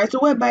 Right, so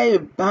whereby a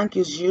bank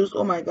is used,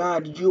 oh my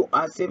God, you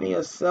are saving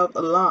yourself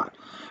a lot,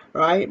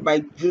 right?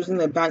 By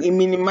using a bank, it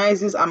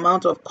minimizes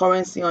amount of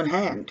currency on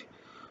hand,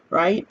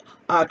 right?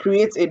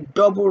 Creates a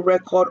double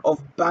record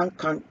of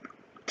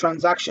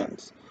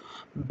transactions.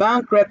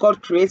 Bank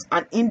record creates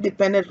an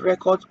independent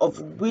record of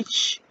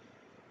which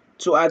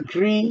to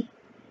agree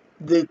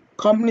the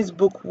company's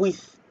book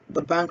with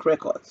the bank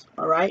records.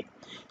 All right.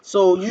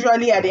 So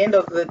usually at the end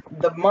of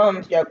the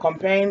month, you're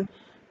comparing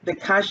the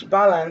cash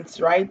balance,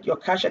 right? Your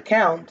cash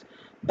account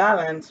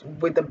balance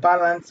with the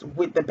balance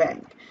with the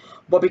bank.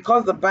 But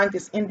because the bank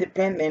is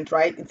independent,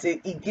 right,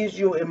 it gives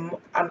you an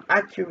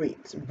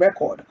accurate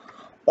record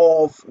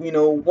of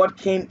what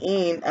came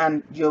in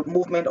and your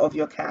movement of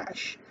your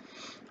cash.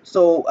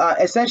 So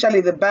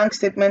essentially, the bank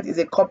statement is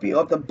a copy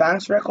of the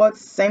bank's records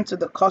sent to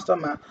the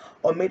customer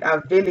or made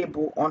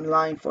available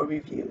online for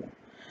review.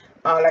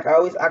 Like I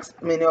always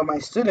ask many of my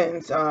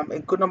students,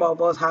 a good number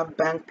of us have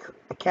bank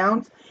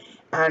accounts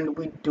and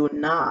we do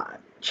not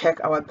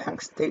check our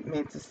bank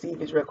statement to see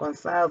if it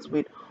reconciles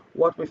with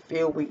what we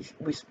feel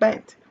we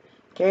spent.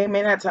 Okay,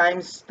 many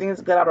times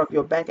things get out of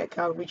your bank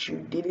account which you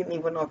didn't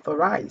even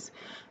authorize,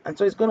 and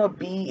so it's going to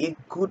be a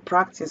good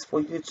practice for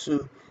you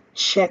to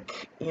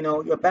check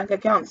your bank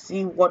account,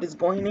 see what is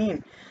going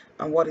in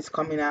and what is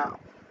coming out.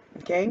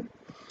 Okay,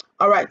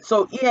 all right,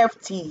 so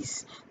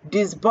EFTs,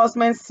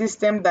 disbursement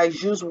system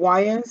that use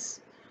wires,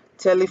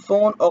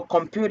 telephone or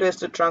computers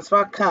to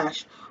transfer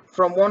cash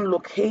from one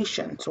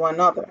location to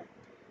another.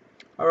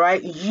 All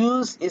right,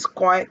 use is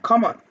quite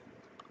common.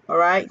 All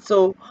right,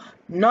 so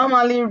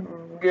normally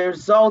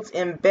results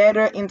in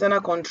better internal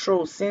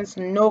control since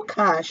no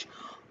cash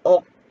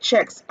or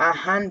checks are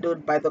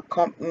handled by the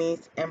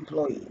company's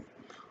employee.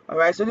 All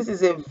right, so this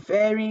is a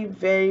very,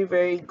 very,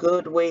 very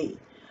good way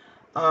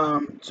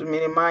to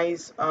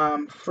minimize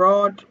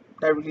fraud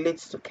that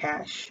relates to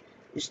cash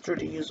is through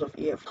the use of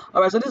EFT.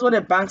 All right, so this is what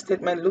a bank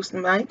statement looks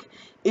like.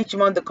 Each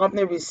month, the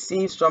company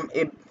receives from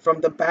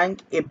the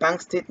bank a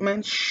bank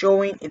statement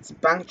showing its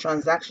bank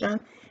transaction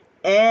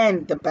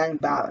and the bank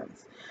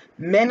balance.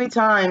 Many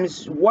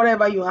times,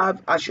 whatever you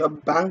have as your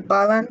bank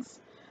balance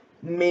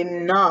may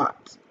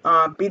not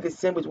be the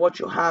same with what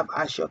you have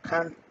as your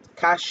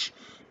cash,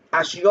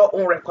 as your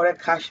own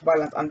recorded cash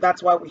balance, and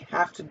that's why we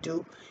have to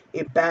do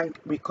a bank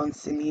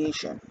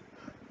reconciliation.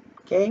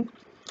 Okay,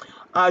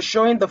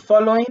 showing the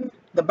following.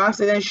 The bank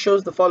statement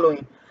shows the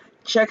following: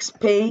 checks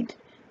paid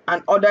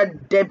and other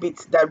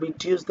debits that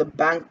reduce the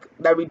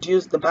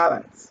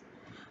balance.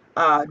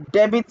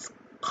 Debit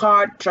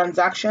card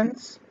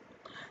transactions,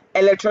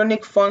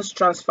 electronic funds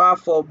transfer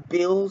for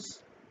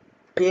bills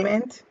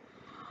payment,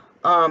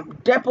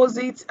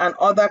 deposits and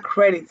other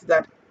credits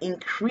that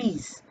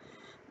increase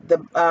the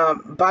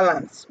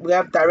balance. We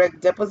have direct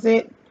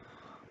deposit,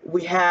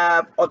 we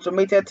have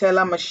automated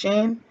teller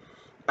machine,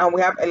 and we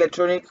have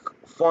electronic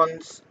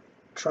funds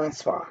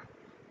transfer.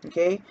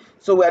 Okay,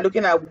 so we're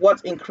looking at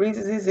what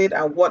increases it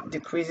and what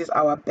decreases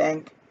our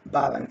bank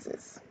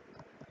balances.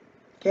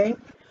 Okay,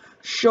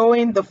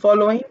 showing the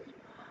following: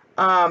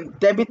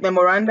 debit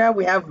memoranda,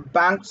 we have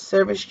bank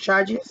service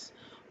charges,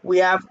 we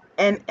have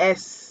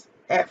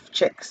NSF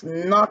checks,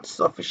 not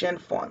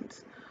sufficient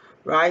funds,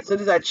 right? So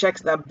these are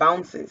checks that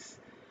bounces.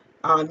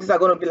 These are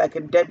going to be like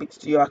a debit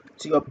to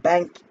your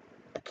bank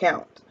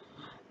account.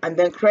 And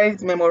then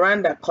credit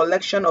memoranda,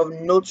 collection of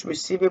notes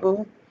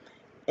receivable,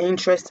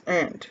 interest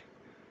earned,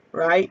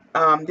 right?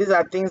 These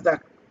are things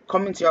that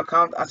come into your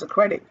account as a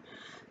credit.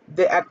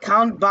 The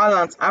account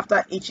balance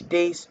after each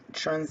day's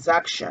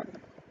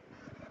transaction.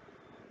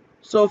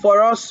 So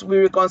for us, we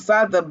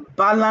reconcile the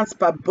balance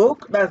per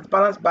book, that's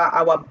balance by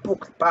our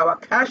book, by our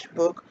cash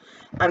book,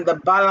 and the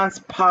balance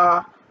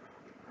per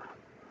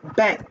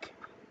bank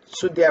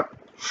to their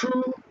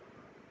true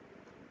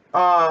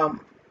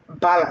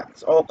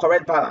balance or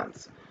correct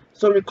balance.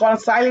 So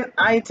reconciling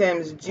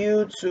items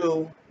due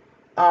to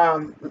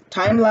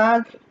time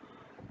lag,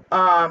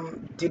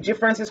 the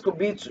differences could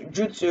be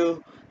due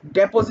to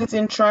deposits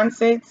in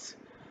transit,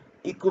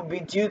 it could be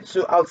due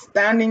to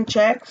outstanding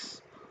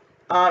checks,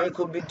 it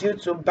could be due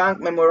to bank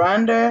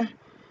memoranda,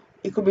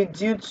 it could be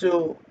due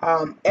to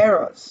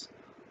errors.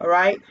 All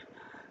right,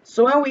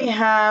 so when we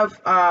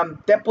have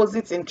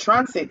deposits in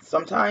transit,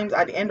 sometimes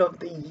at the end of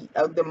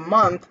the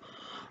month,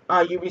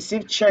 you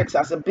receive checks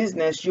as a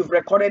business, you've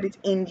recorded it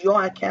in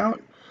your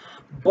account,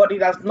 but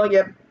it has not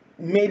yet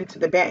made it to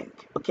the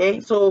bank.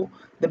 Okay, so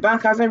the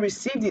bank hasn't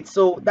received it,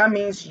 so that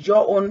means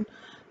your own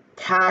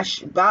cash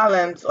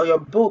balance or your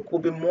book will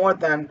be more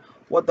than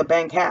what the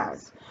bank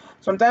has.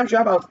 Sometimes you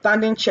have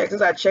outstanding checks.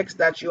 These are checks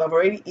that you have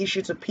already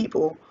issued to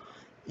people.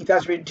 It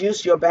has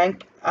reduced your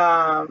it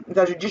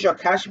has reduced your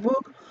cash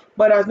book,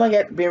 but has not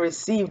yet been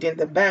received in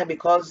the bank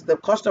because the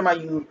customer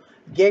you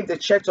gave the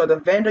check to, or the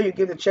vendor you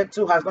give the check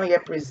to has not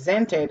yet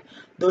presented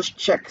those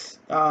checks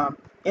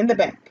in the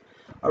bank.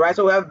 All right,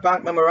 so we have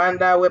bank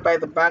memoranda whereby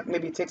the bank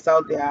maybe takes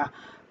out their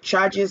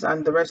charges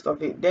and the rest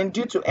of it. Then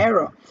due to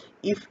error,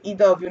 if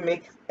either of you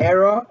make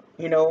error,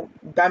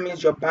 that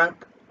means your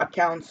bank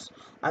accounts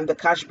and the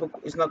cash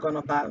book is not going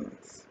to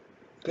balance.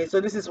 Okay,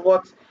 so this is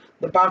what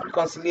the bank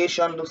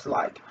reconciliation looks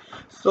like.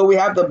 So we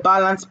have the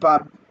balance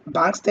per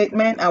bank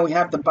statement and we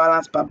have the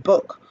balance per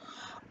book.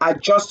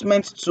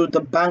 Adjustment to the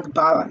bank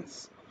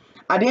balance.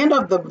 At the end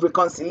of the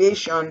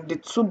reconciliation, the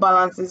two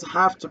balances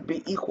have to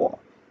be equal.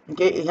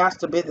 Okay, it has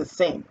to be the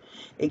same.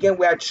 Again,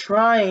 we are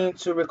trying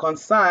to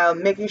reconcile,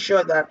 making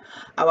sure that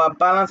our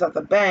balance at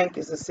the bank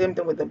is the same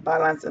thing with the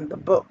balance in the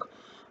book.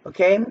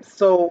 Okay,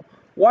 so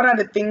what are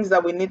the things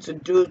that we need to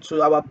do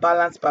to our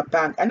balance per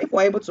bank? And if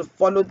we're able to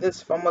follow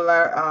this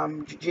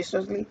formula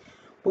judiciously,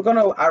 we're going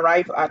to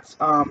arrive at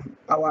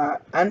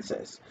our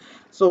answers.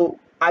 So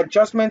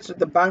adjustment to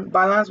the bank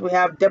balance, we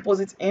have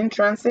deposits in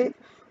transit.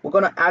 We're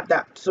going to add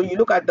that. So you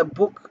look at the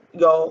book,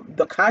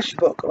 the cash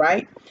book,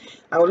 right?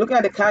 And we're looking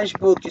at the cash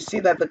book. You see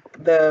that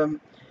the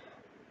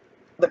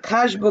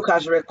cash book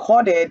has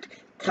recorded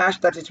cash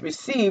that is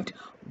received,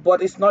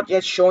 but it's not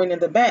yet showing in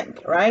the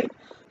bank, right?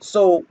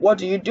 So what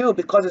do?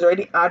 Because it's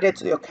already added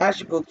to your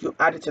cash book, you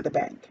add it to the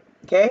bank.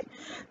 Okay,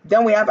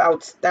 then we have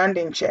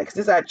outstanding checks.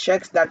 These are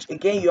checks that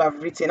again you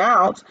have written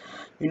out,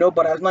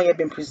 but has not yet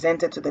been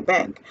presented to the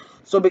bank.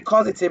 So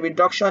because it's a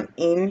reduction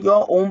in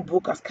your own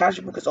book as cash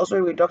book, it's also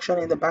a reduction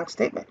in the bank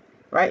statement,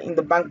 right, in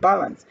the bank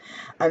balance.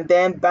 And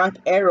then bank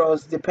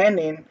errors,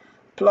 depending,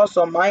 plus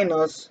or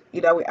minus,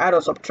 either we add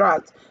or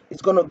subtract,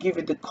 it's going to give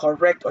you the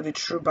correct or the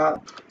true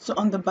balance. So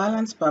on the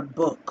balance per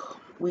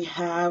book, we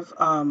have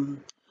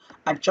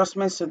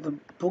adjustments to the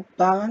book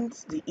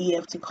balance, the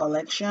EFT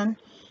collection,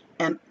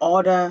 and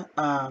order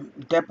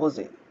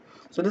deposit.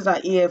 So these are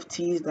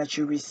EFTs that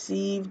you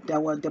received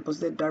that were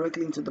deposited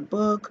directly into the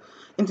book,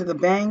 into the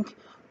bank,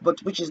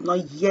 but which is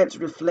not yet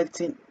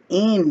reflecting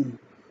in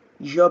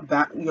your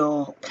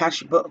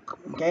cash book.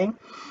 Okay,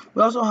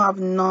 we also have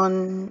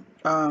non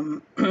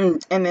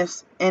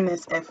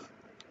NSF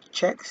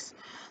checks.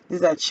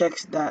 These are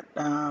checks that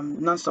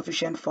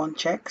non-sufficient fund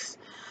checks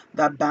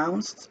that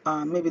bounced.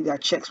 Maybe they are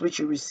checks which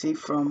you receive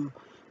from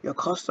your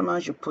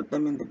customers, you put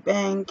them in the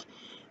bank,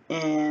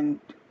 and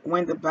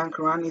when the bank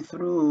ran it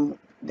through,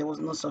 there was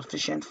no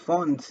sufficient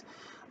funds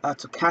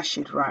to cash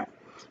it, right?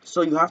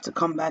 So you have to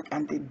come back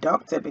and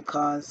deduct it,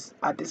 because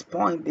at this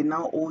point they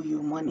now owe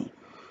you money,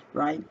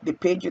 right? They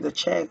paid you the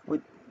check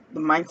with the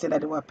mindset that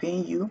they were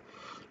paying you.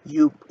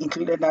 You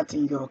included that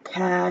in your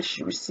cash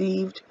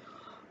received,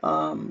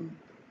 and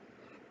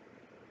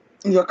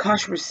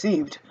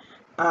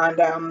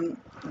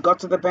got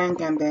to the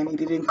bank, and then it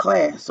didn't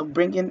clear. So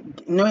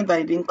knowing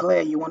that it didn't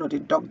clear, you want to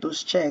deduct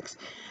those checks,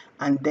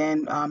 and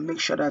then make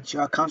sure that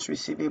your accounts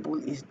receivable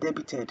is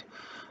debited,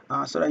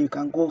 so that you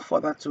can go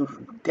further to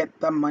get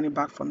that money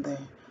back from the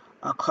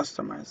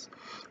customers.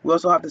 We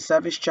also have the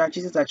service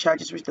charges. These are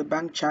charges which the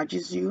bank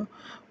charges you,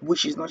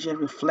 which is not yet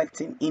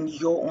reflecting in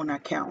your own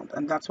account,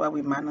 and that's why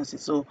we minus it.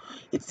 So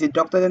it's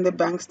deducted in the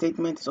bank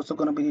statement. It's also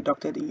going to be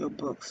deducted in your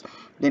books,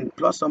 then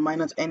plus or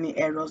minus any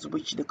errors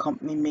which the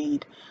company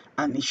made,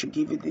 and it should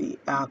give you the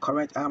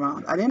correct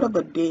amount. At the end of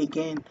the day,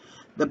 again,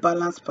 the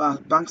balance per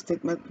bank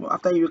statement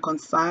after you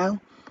reconcile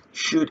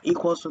should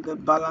equal to the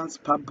balance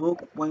per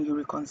book when you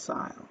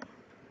reconcile.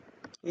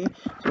 Okay,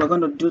 so we're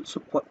going to do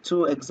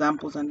two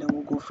examples, and then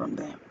we'll go from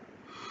there.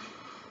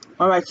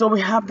 All right, so we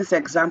have this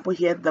example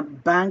here. The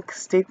bank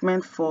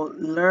statement for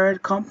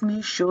Laird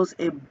Company shows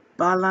a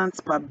balance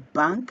per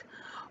bank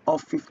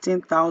of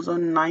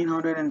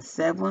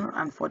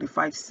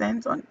 15,907.45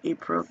 cents on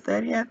April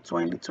 30th,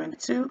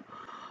 2022.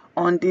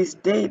 On this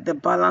date, the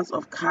balance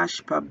of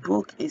cash per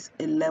book is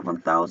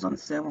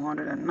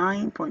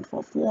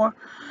 11,709.44.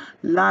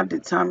 LAD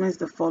determines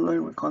the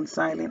following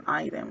reconciling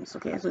items.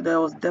 Okay, so there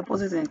was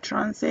deposits in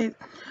transit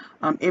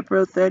on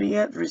April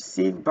 30th,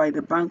 received by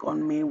the bank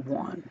on May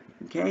 1.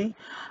 Okay,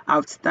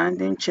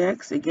 outstanding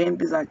checks. Again,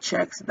 these are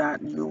checks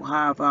that you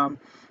have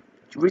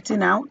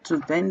written out to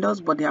vendors,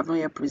 but they have not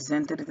yet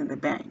presented it in the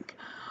bank.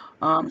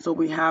 So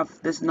we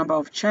have this number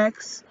of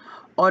checks.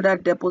 Other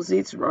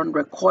deposits on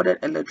recorded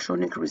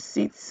electronic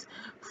receipts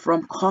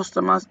from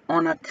customers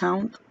on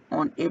account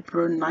on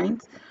April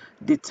 9th,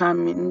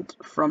 determined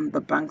from the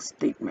bank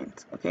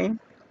statement. Okay,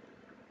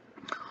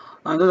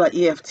 and those are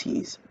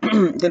EFTs.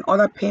 Then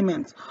other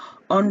payments,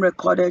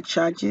 unrecorded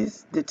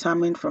charges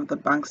determined from the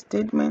bank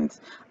statement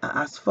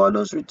are as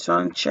follows: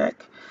 return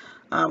check,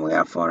 we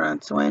have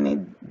 420,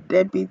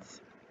 debit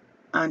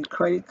and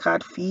credit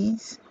card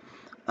fees,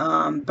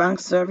 bank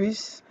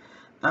service,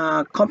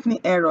 company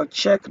error,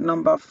 check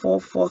number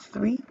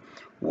 443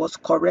 was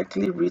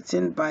correctly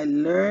written by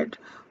Laird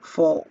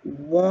for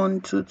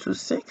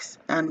 1226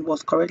 and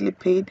was correctly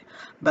paid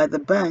by the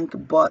bank,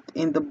 but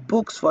in the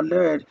books for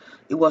Laird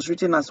it was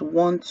written as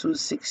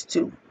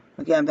 1262.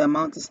 Again, the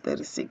amount is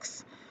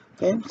 36.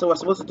 Okay, so we're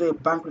supposed to do a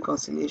bank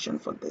reconciliation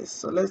for this,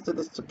 so let's do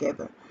this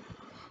together.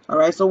 All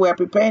right, so we are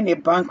preparing a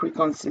bank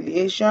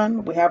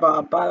reconciliation. We have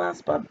our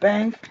balance per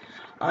bank.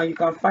 You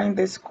can find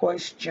this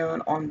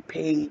question on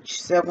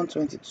page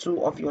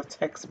 722 of your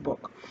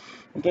textbook.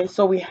 Okay,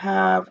 so we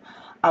have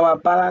our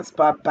balance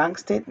per bank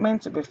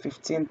statement to be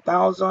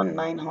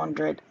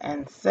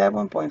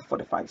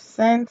 15,907.45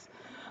 cents.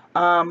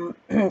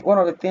 One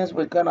of the things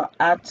we're gonna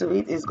add to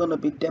it is gonna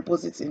be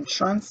deposits in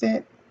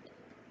transit.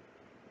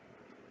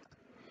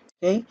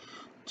 Okay,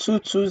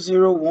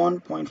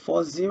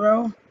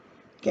 2201.40.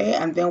 Okay,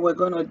 and then we're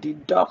gonna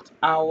deduct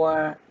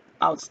our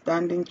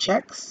outstanding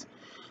checks.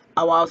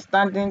 Our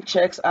outstanding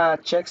checks are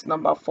checks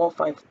number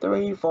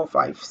 453,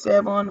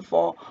 457,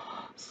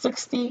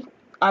 460.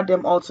 Add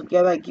them all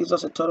together, it gives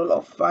us a total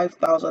of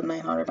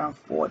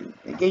 5,940.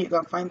 Again, you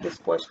can find this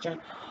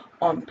question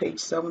on page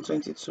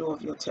 722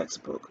 of your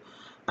textbook,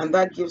 and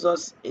that gives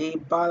us a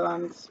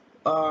balance.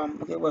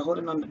 Okay, we're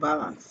holding on the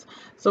balance,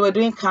 so we're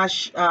doing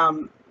cash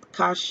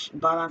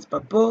balance per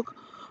book.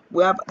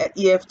 We have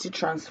EFT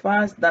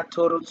transfers that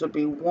total to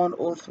be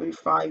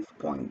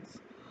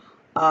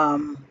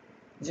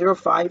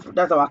 1035.05.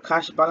 That's our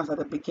cash balance at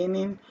the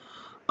beginning.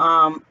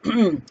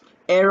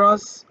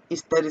 Errors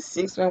is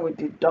 36. When we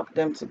deduct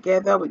them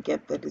together, we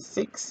get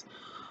 36.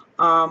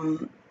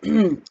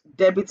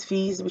 Debit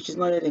fees, which is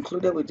not yet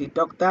included, we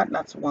deduct that.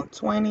 That's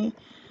 120.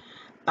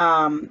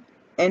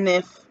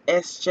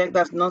 NFS check,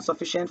 that's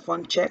non-sufficient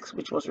fund checks,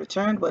 which was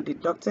returned, we're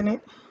deducting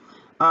it,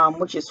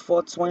 which is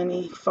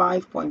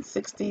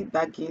 425.60.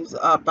 That gives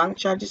bank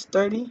charges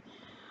 30.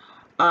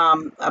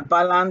 A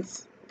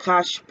balance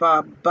cash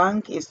per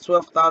bank is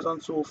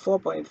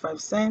 12,204.85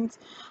 cents.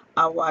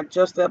 Our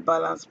adjusted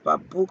balance per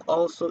book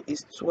also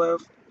is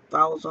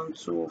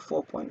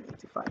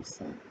 12,204.85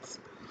 cents.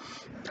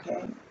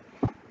 Okay.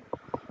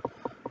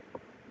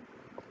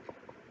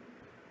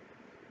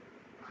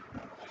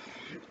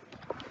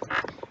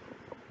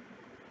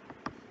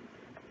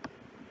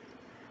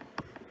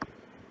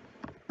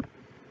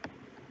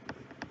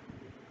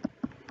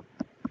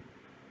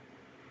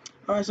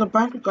 All right, so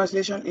bank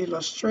reconciliation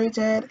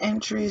illustrated.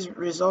 Entries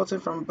resulting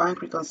from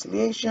bank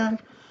reconciliation.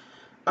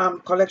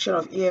 Collection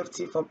of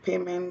EFT for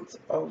payment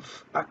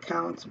of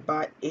account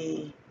by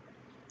a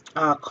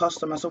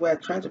customer. So we're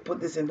trying to put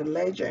this in the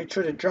ledger,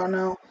 through the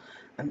journal,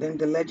 and then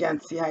the ledger, and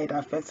see how it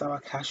affects our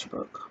cash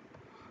book.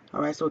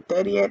 All right, so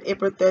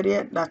April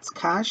 30th, that's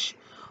cash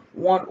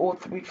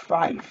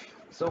 1035.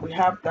 So we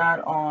have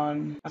that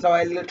on as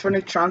our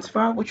electronic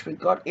transfer, which we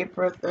got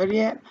April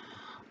 30th,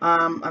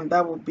 and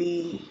that will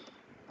be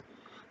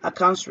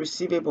accounts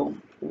receivable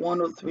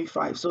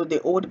 1035. So they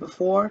owed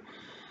before,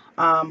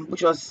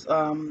 which was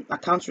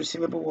accounts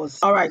receivable was.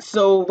 All right,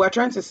 so we're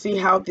trying to see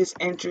how these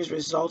entries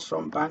result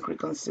from bank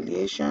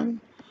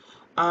reconciliation,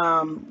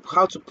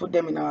 how to put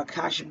them in our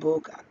cash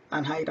book,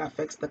 and how it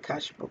affects the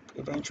cash book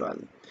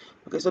eventually.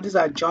 Okay, so these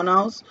are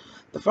journals.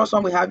 The first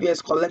one we have here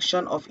is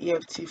collection of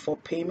EFT for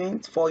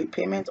a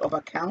payment of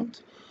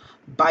account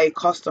by a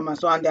customer.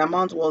 So, and the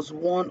amount was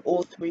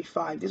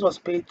 1035. This was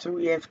paid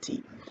through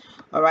EFT.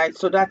 All right,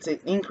 so that's an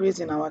increase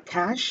in our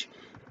cash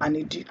and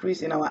a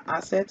decrease in our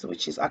assets,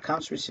 which is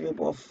accounts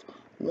receivable of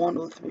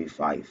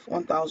 1035.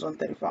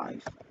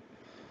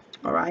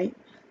 All right,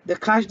 the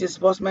cash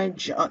disbursement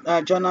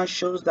journal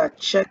shows that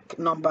check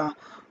number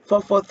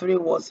 443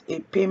 was a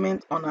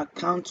payment on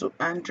account to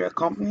Andrea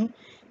Company,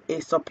 a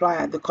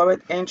supplier. The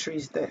correct entry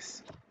is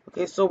this.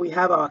 Okay, so we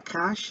have our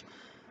cash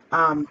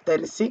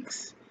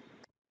 36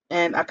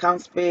 and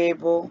accounts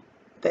payable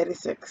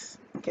 36.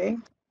 Okay,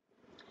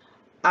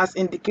 as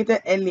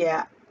indicated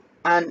earlier,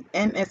 an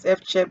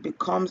NSF check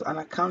becomes an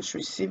accounts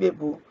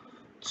receivable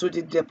to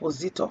the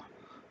depositor.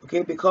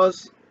 Okay,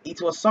 because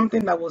it was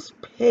something that was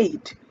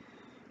paid,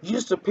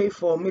 used to pay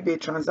for maybe a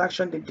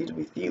transaction they did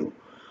with you,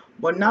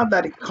 but now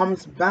that it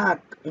comes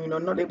back,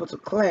 not able to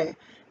clear,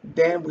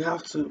 then we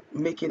have to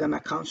make it an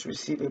accounts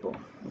receivable.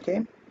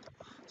 Okay,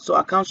 so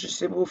accounts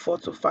receivable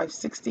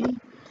 42560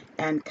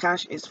 and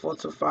cash is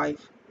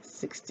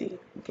 42560.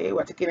 Okay,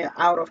 we're taking it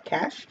out of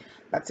cash.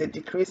 That's a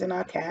decrease in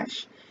our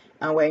cash,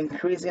 and we're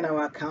increasing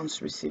our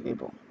accounts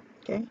receivable.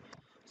 Okay,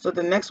 so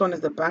the next one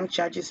is the bank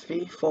charges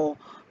fee for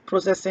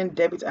processing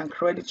debit and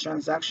credit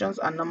transactions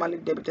are normally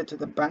debited to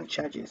the bank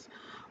charges.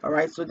 All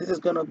right, so this is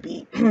going to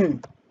be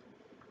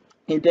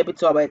a debit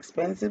to our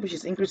expenses, which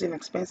is increasing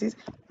expenses,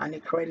 and a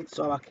credit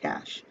to our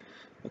cash,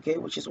 okay,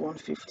 which is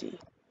 150.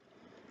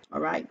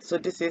 All right, so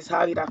this is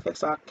how it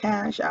affects our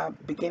cash. Our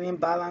beginning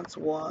balance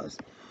was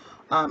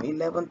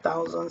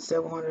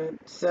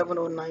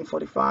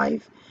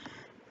 11,709.45.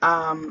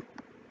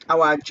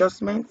 Our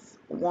adjustments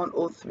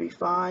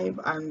 1035,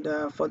 and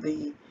for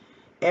the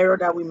error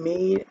that we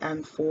made,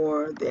 and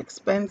for the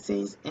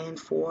expenses, and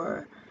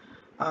for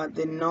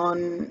the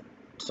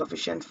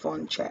non-sufficient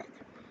fund check,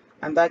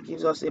 and that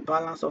gives us a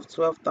balance of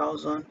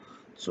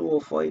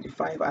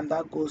 12,204.85, and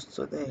that goes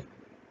to the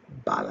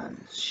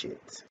balance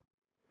sheet.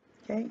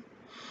 Okay,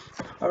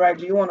 all right,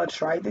 do you want to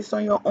try this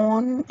on your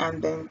own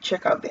and then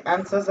check out the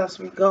answers as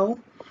we go?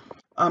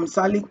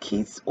 Sally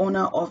Keats,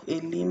 owner of a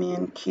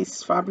Linen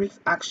Kiss Fabrics,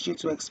 asked you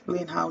to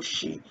explain how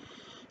she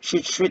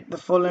should treat the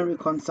following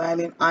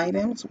reconciling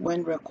items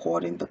when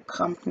recording the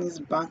company's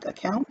bank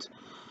account: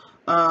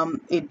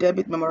 a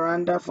debit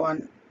memoranda for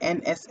an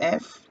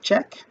NSF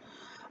check,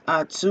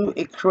 2,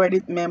 a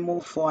credit memo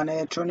for an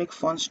electronic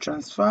funds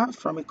transfer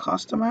from a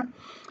customer,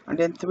 and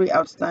then 3,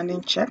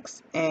 outstanding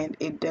checks and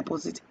a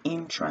deposit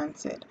in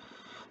transit.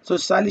 So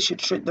Sally should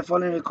treat the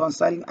following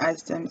reconciling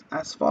items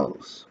as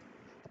follows: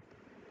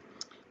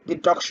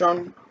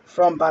 deduction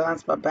from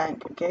balance per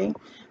bank, okay,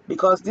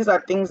 because these are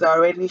things that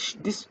already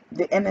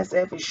the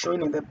NSF is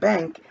showing in the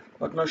bank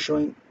but not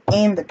showing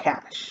in the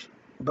cash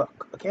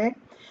book, okay.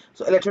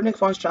 So electronic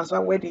funds transfer,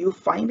 where do you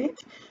find it?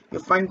 You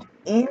find it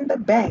in the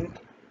bank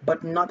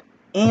but not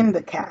in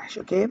the cash,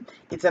 okay.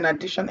 It's an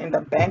addition in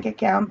the bank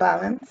account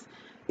balance.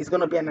 It's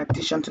going to be an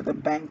addition to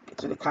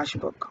the cash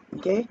book,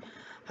 okay.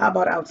 How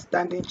about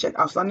outstanding check?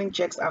 Outstanding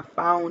checks are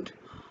found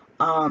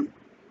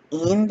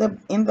in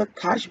the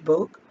cash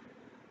book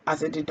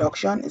as a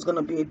deduction. Is going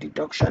to be a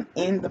deduction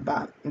in the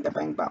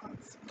bank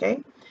balance,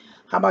 okay.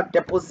 How about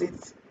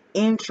deposits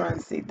in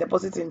transit?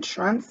 Deposits in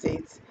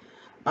transit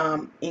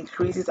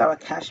increases our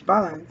cash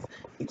balance.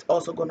 It's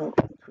also going to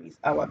increase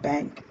our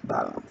bank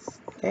balance,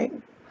 okay.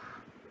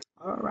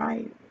 All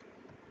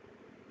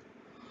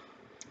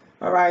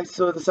right,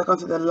 so the second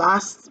to the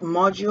last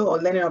module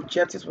or learning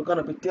objectives we're going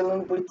to be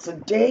dealing with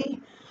today,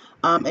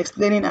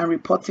 explaining and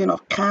reporting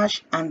of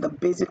cash and the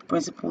basic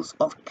principles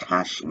of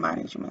cash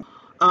management.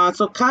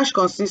 So cash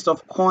consists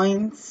of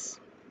coins,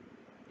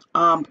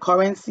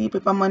 currency,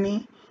 paper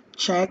money,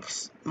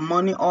 checks,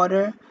 money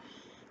order,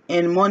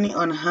 and money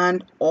on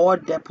hand or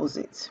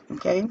deposit,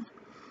 okay.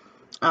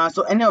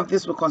 So any of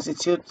this will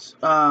constitute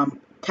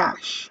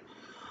cash.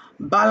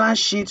 Balance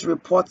sheet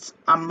reports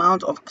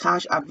amount of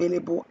cash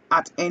available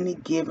at any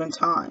given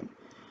time,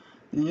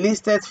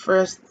 listed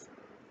first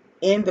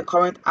in the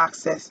current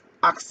assets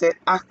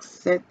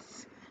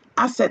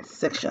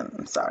section.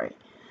 I'm sorry.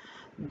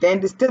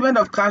 Then the statement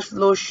of cash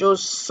flow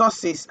shows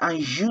sources and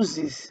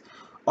uses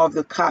of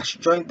the cash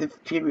during the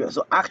period.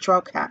 So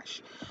actual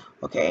cash,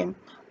 okay,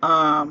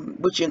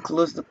 which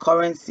includes the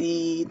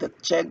currency, the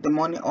check, the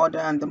money order,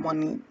 and the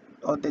money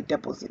or the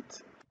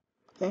deposit,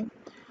 okay.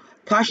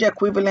 Cash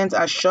equivalents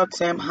are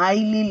short-term,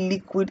 highly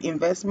liquid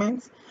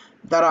investments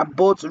that are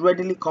both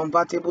readily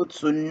convertible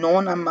to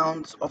known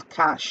amounts of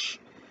cash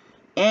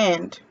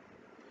and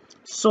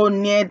so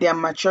near their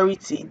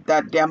maturity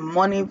that their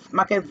money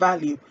market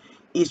value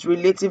is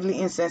relatively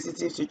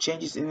insensitive to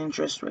changes in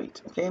interest rate,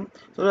 okay.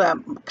 So they are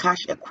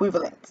cash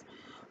equivalents,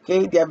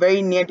 okay. They are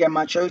very near their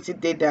maturity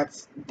date that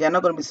they are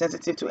not going to be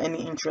sensitive to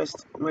any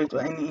interest rate or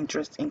any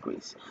interest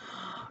increase.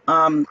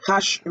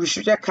 Cash,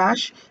 restricted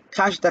cash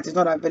that is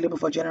not available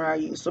for general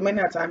use. So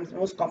many times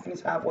most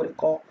companies have what they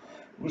call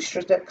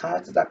restricted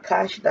cash. That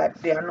cash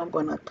that they are not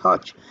going to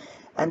touch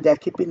and they're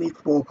keeping it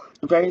for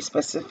very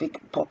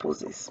specific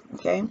purposes,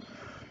 okay.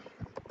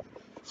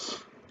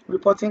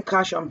 Reporting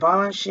cash on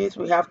balance sheets,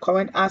 we have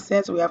current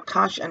assets, we have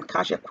cash and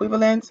cash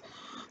equivalents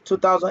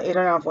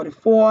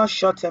 2,844,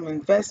 short-term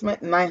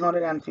investment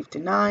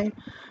 959,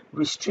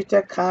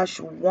 restricted cash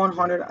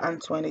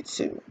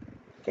 122,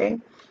 okay.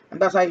 And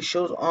that's how it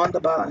shows on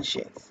the balance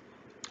sheets,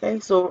 okay.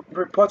 So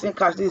reporting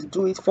cash, this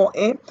do it for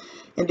A,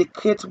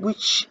 indicates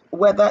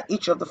whether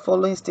each of the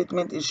following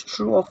statement is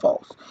true or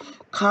false.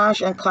 Cash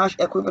and cash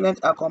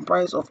equivalents are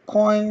comprised of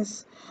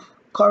coins,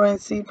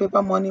 currency,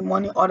 paper money,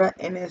 money order,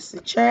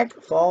 NFC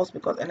check. False,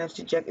 because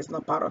NFC check is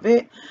not part of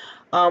it.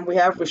 We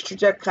have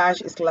restricted cash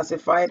is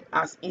classified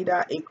as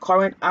either a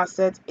current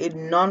asset, a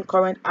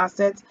non-current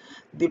asset,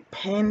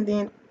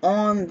 depending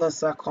on the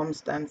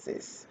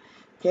circumstances,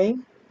 okay.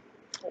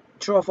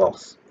 True or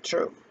false?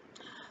 True.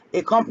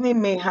 A company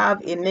may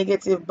have a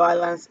negative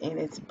balance in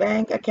its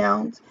bank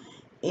account.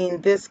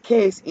 In this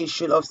case, it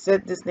should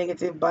offset this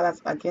negative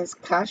balance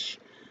against cash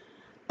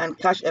and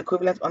cash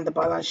equivalent on the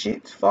balance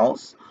sheet.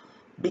 False.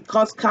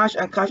 Because cash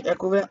and cash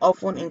equivalent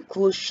often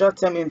include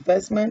short-term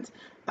investment,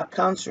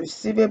 accounts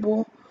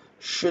receivable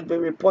should be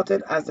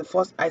reported as the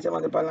first item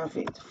on the balance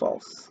sheet.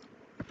 False.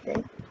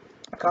 Okay.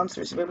 Accounts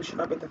receivable should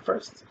not be the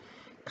first.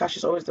 Cash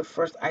is always the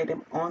first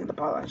item on the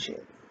balance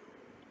sheet.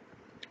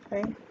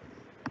 Okay.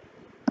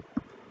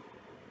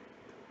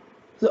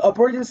 The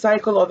operating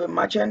cycle of a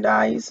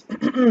merchandise.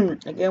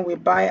 Again, we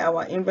buy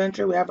our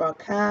inventory, we have our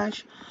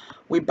cash,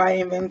 we buy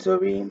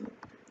inventory,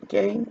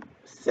 okay.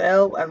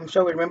 Sell, I'm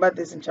sure we remember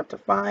this in chapter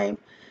 5.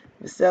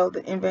 We sell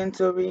the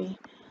inventory,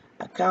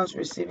 accounts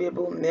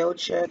receivable, mail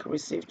check,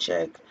 receive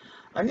check,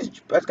 and this is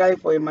practically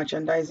for a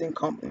merchandising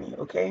company,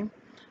 okay.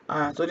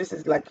 So this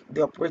is like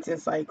the operating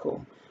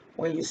cycle.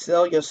 When you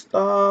sell your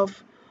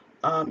stuff,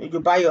 you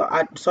buy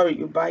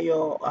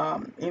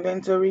your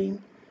inventory,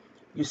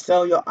 you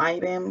sell your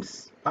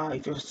items.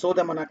 If you sold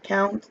them on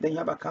account, then you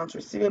have accounts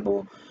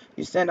receivable.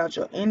 You send out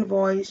your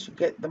invoice, you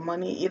get the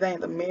money either in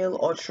the mail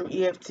or through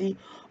EFT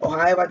or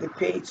however they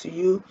pay it to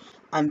you,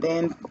 and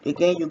then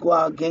again you go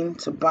out again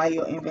to buy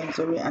your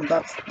inventory, and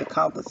that's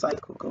how the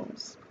cycle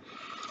goes.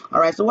 All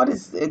right, so what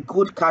is a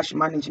good cash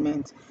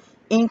management?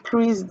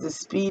 increase the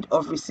speed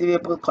of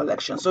receivable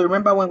collection. So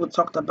remember when we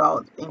talked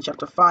about in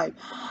chapter 5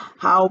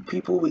 how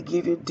people will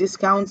give you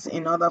discounts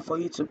in order for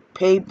you to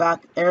pay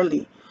back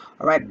early.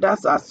 All right,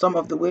 that's some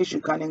of the ways you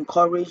can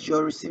encourage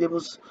your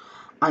receivables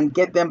and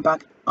get them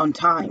back on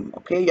time.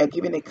 Okay, you are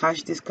giving a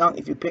cash discount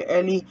if you pay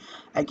early.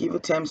 I give you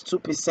times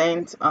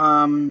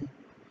 2%.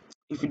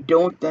 If you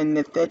don't, then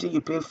the 30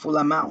 you pay full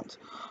amount.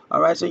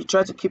 All right, so you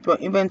try to keep your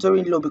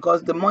inventory low,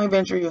 because the more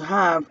inventory you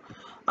have,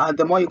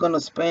 the more you're going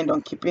to spend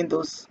on keeping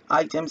those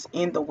items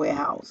in the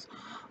warehouse.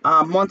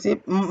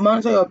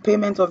 Monitor your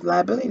payment of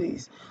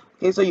liabilities.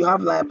 Okay, so you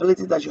have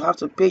liabilities that you have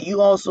to pay.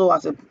 You also,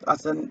 as a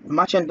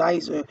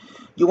merchandiser,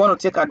 you want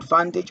to take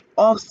advantage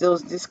of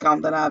sales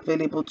discounts that are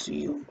available to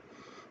you.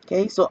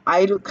 Okay, so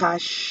idle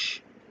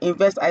cash,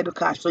 invest idle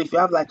cash. So if you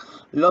have like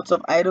lots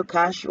of idle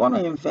cash, you want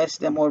to invest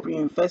them or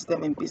reinvest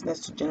them in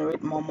business to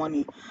generate more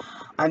money.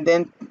 And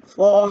then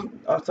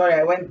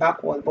I went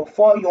backward. But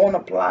you want to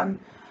plan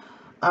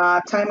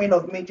timing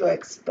of major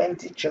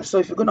expenditure. So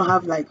if you're going to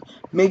have like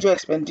major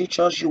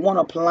expenditures, you want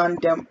to plan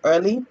them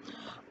early.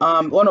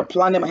 You want to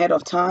plan them ahead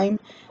of time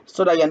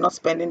so that you're not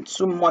spending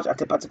too much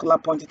at a particular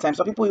point in time.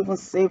 So people even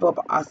save up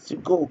as you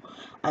go,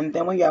 and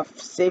then when you have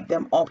saved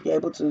them up, you're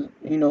able to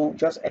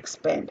just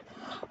expend.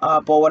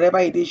 But whatever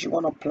it is, you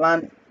want to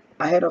plan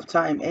ahead of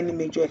time any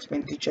major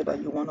expenditure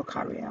that you want to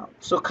carry out.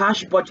 So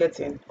cash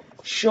budgeting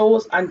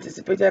shows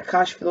anticipated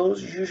cash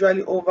flows,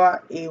 usually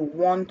over a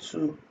 1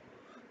 to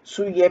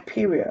 2 year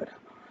period.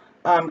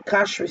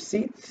 Cash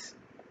receipts,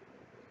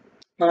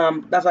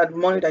 that's the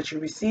money that you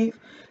receive.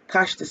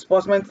 Cash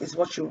disbursement is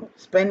what you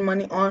spend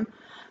money on.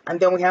 And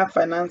then we have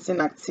financing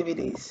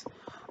activities.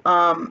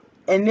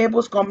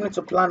 Enables company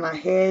to plan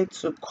ahead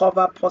to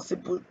cover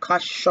possible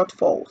cash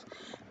shortfalls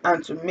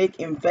and to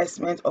make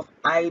investment of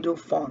idle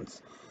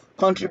funds.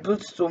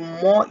 Contributes to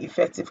more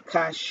effective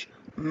cash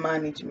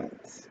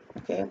management.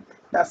 Okay,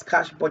 that's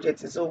cash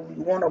budgeting. So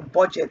you want to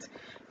budget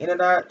in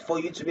order for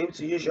you to be able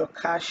to use your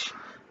cash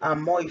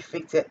more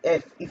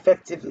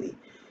effectively.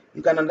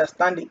 You can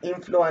understand the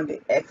inflow and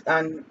the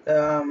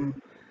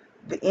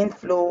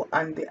inflow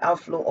and the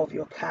outflow of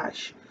your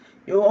cash.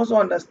 You also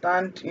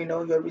understand,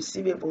 your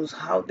receivables,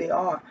 how they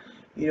are.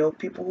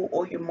 People who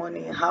owe you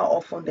money, how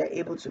often they're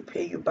able to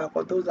pay you back,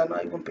 or those that are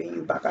not even paying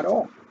you back at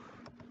all.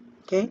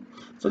 Okay,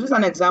 so this is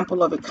an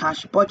example of a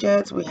cash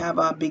budget. We have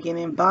our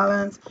beginning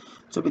balance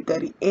to be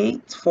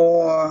 38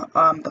 for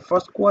the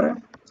first quarter.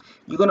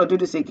 You're going to do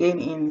this again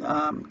in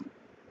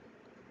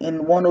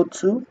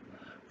 102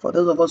 for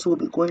those of us who will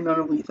be going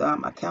on with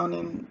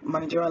accounting,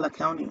 managerial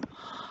accounting.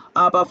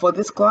 But for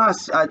this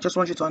class, I just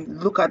want you to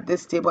look at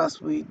this table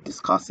as we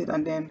discuss it,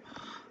 and then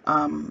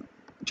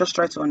just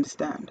try to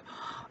understand.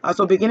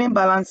 So beginning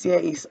balance here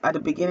is at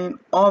the beginning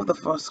of the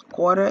first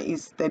quarter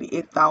is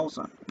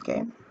 38,000.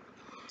 Okay.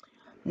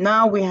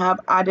 Now we have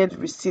added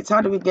receipts.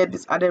 How do we get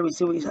this added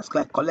receipt? Which is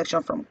like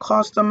collection from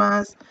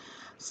customers,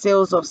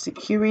 sales of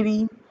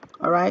security.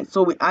 All right.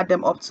 So we add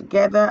them up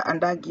together, and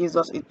that gives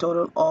us a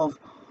total of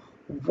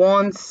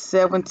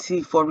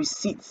 170 for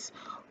receipts.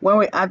 When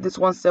we add this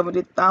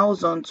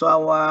 170,000 to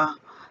our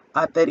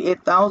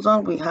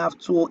 38,000, we have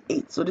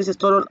 208. So this is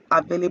total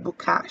available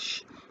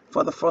cash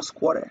for the first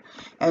quarter.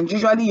 And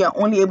usually you're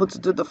only able to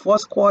do the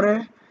first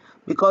quarter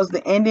because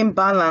the ending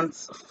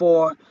balance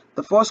for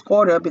the first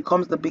quarter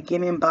becomes the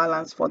beginning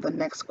balance for the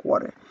next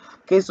quarter.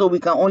 Okay, so we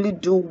can only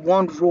do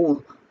one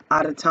roll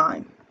at a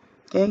time.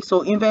 Okay,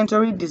 so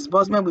inventory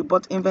disbursement, we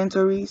bought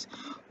inventories,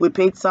 we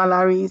paid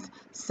salaries,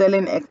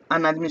 selling and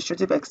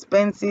administrative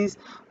expenses,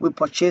 we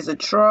purchased a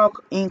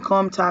truck,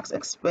 income tax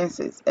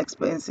expenses.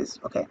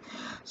 Okay,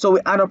 so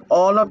we add up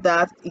all of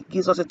that, it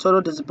gives us a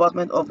total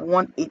disbursement of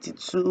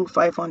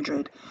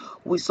 182,500.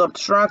 We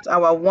subtract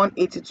our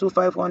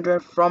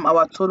 182,500 from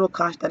our total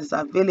cash that is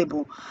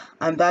available,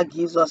 and that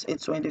gives us a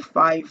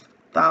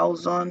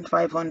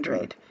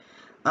 25,500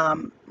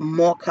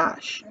 more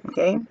cash.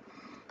 Okay,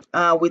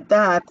 with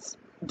that,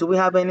 do we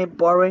have any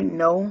borrowing?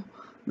 No.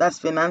 That's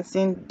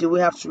financing. Do we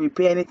have to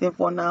repay anything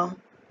for now?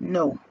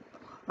 No.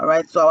 All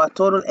right, so our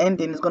total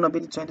ending is going to be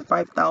the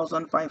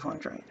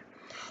 25,500.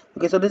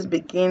 Okay, so this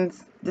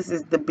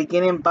is the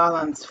beginning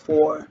balance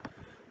for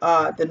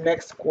the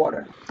next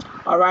quarter.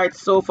 All right,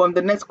 so from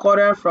the next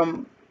quarter,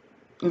 from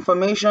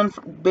information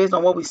based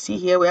on what we see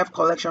here, we have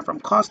collection from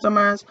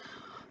customers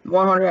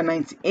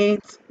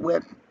 198.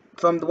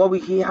 From what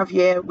we have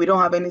here, we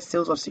don't have any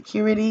sales of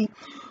security.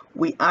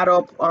 We add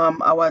up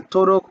our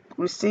total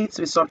receipts.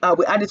 We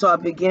add it to our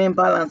beginning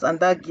balance, and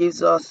that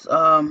gives us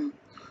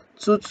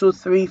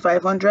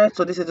 223,500.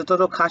 So this is the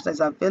total cash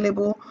that's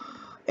available.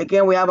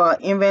 Again, we have our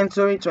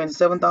inventory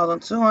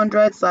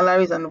 27,200,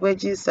 salaries and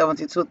wages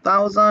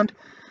 72,000,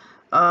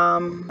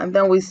 and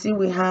then we see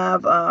we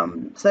have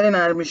selling and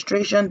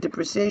administration,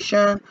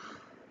 depreciation,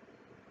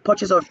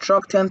 purchase of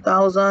truck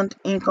 10,000,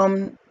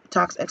 income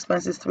tax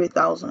expenses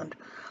 3,000.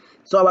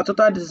 So our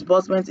total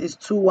disbursement is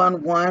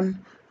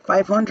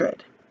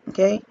 211,500.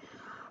 Okay,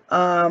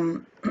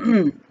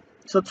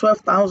 so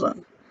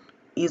 12,000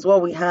 is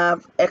what we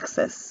have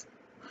excess.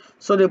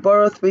 So they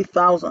borrow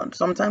 3,000.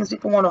 Sometimes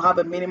people want to have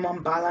a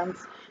minimum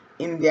balance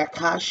in their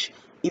cash.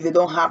 If they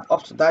don't have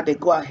up to that, they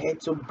go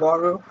ahead to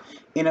borrow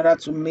in order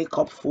to make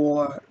up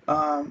for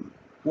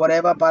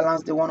whatever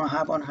balance they want to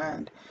have on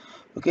hand.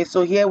 Okay,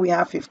 so here we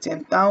have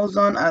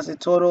 15,000 as a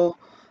total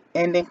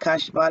ending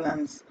cash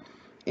balance.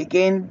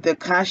 Again, the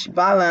cash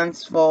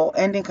balance for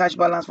ending cash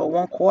balance for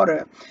one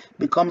quarter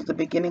becomes the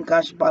beginning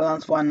cash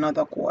balance for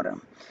another quarter.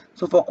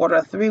 So for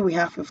quarter three, we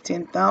have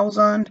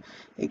 15,000.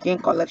 Again,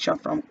 collection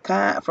from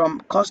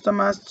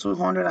customers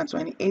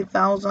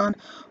 228,000.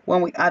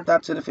 When we add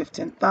that to the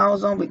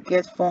 15,000, we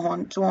get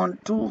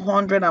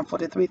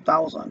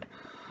 243,000.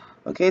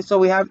 Okay, so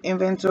we have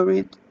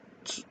inventory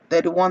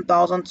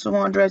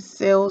 31,200,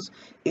 sales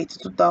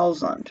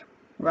 82,000,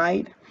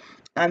 right?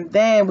 And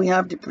then we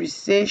have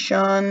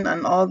depreciation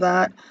and all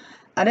that.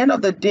 At the end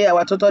of the day,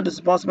 our total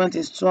disbursement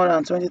is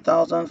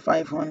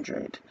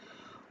 220,500.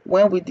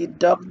 When we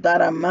deduct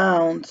that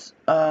amount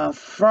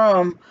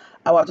from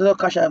our total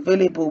cash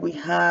available, we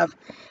have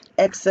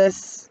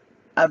excess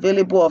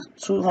available of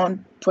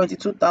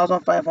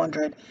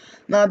 222,500.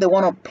 Now they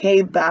want to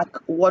pay back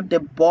what they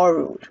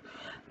borrowed,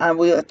 and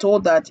we are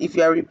told that if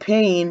you are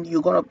repaying,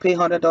 you're going to pay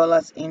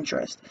 $100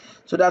 interest.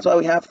 So that's why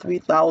we have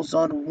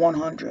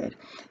 3,100.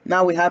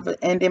 Now we have an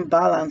ending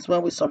balance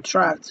when we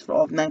subtract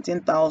of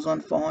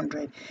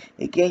 19,400.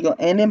 Again, your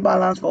ending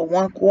balance for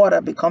one quarter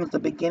becomes the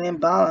beginning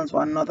balance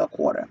for another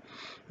quarter.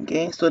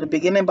 Okay, so the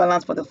beginning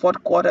balance for the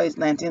fourth quarter is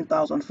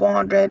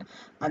 19,400,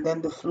 and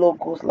then the flow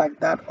goes like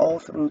that all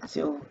through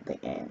till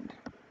the end.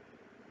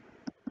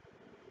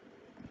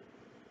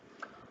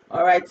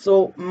 All right,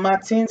 so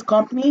Martin's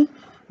company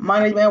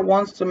management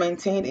wants to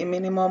maintain a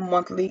minimum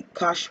monthly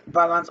cash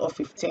balance of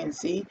 15.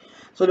 See,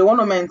 so they want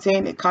to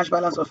maintain a cash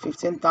balance of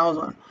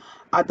 15,000.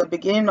 At the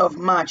beginning of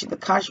March, the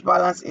cash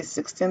balance is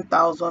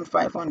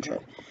 16,500.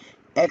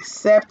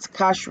 Except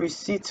cash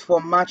receipts for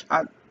March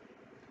at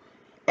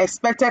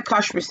expected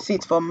cash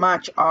receipts for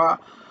March are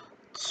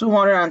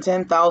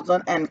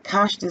 210,000, and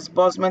cash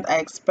disbursement are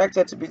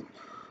expected to be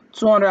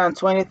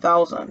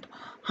 220,000.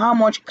 How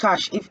much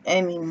cash, if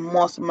any,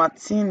 must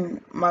Martini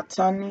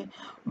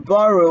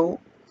borrow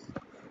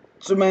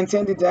to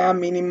maintain the desired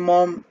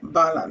minimum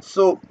balance?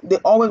 So they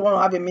always want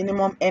to have a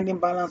minimum ending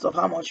balance of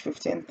how much?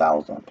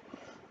 15,000.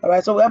 All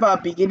right, so we have our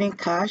beginning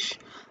cash.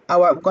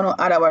 We're going to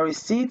add our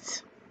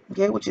receipts,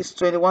 okay, which is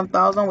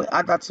 21,000. We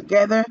add that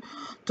together.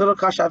 Total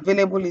cash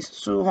available is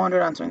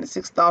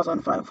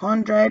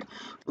 226,500.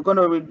 We're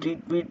going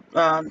to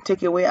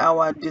take away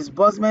our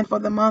disbursement for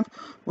the month,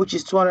 which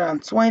is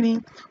 220,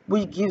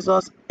 which gives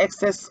us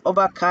excess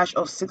over cash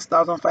of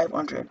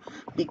 6,500.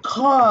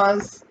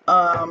 Because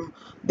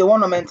they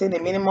want to maintain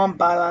a minimum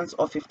balance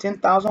of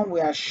 15,000,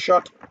 we are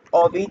short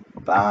of it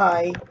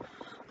by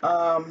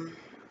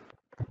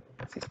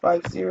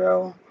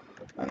 650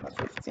 minus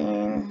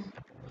 15.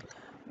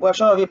 We're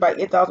short of it by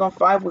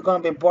 8,005. We're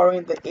going to be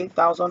borrowing the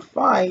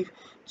 8,005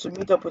 to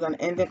meet up with an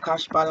ending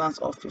cash balance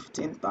of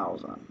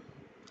 15,000.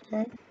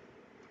 Okay.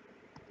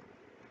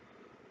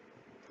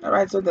 All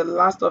right. So the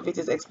last of it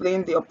is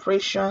explain the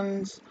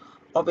operations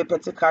of a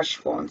petty cash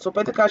fund. So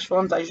petty cash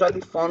funds are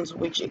usually funds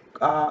which a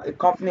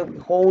company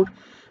will hold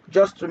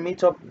just to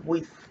meet up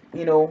with,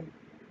 little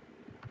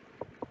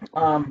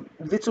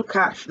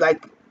cash,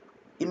 like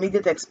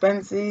immediate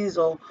expenses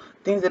or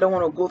things they don't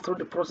want to go through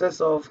the process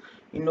of,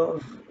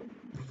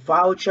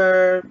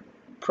 voucher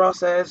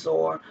process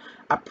or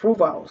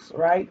approvals,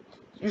 right?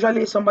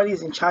 Usually somebody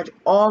is in charge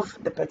of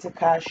the petty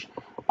cash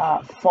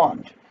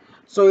fund.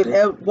 So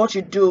what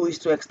you do is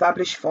to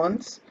establish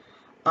funds,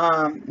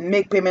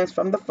 make payments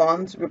from the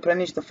funds,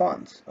 replenish the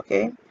funds,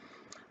 okay?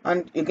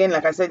 And again,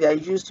 like I said, they are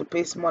used to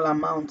pay small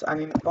amounts,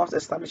 and it involves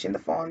establishing the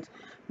funds,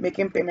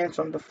 making payments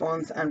from the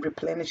funds, and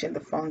replenishing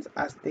the funds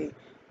as they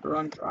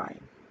run dry.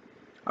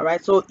 All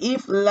right, so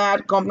if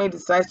LAD company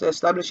decides to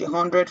establish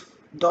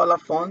 $100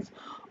 funds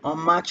on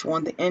March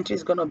 1, the entry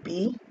is going to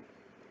be,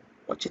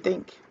 what you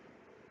think?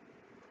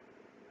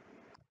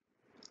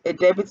 A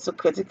debit to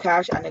petty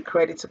cash and a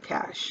credit to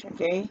cash,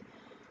 okay?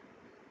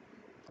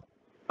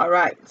 All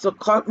right, so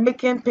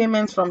making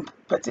payments from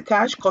petty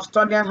cash,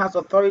 custodian has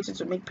authority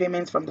to make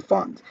payments from the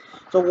fund.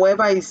 So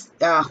whoever is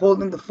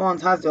holding the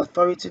funds has the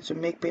authority to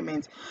make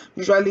payments.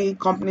 Usually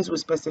companies will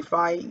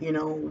specify,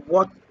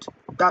 what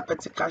that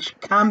petty cash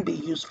can be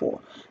used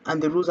for,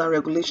 and the rules and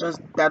regulations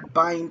that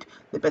bind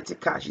the petty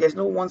cash. There's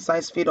no one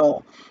size fit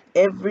all.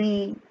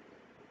 Every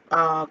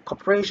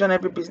corporation,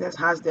 every business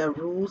has their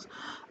rules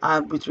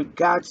with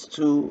regards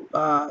to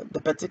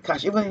the petty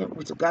cash, even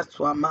with regards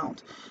to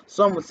amount.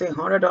 Some would say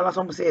 $100,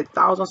 some would say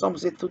 1,000, some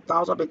would say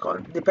 2,000,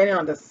 because depending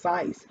on the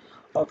size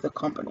of the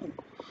company.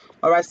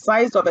 All right,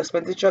 size of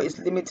expenditure is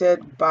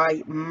limited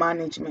by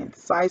management.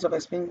 Size of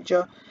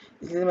expenditure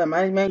is limited by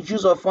management.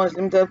 Use of funds is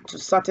limited to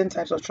certain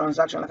types of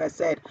transactions. Like I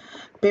said,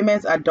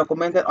 payments are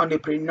documented on the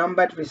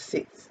pre-numbered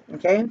receipts.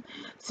 Okay,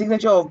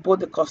 signature of both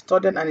the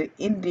custodian and the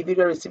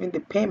individual receiving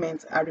the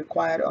payments are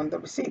required on the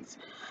receipts,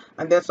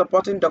 and then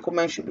supporting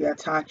documents should be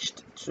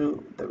attached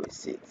to the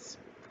receipts.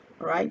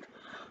 All right.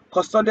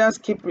 Custodians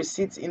keep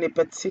receipts in a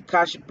petty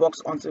cash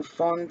box until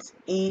funds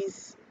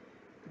is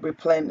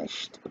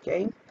replenished.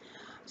 Okay.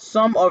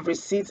 Sum of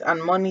receipts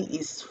and money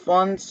is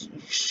funds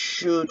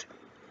should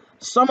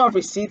Sum of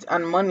receipts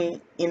and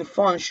money in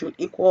funds should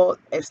equal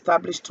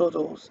established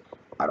totals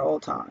at all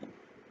times.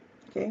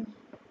 Okay.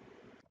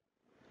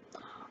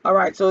 All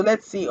right. So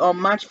let's see. On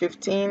March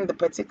 15, the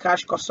petty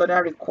cash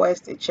custodian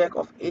requests a check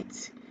of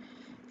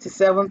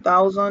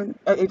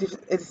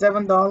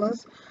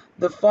 $87,087.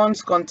 The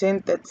funds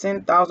contain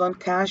 13,000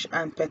 cash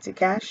and petty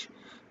cash,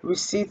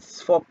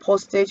 receipts for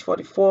postage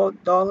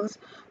 $44,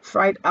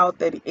 fried out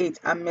 38,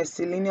 and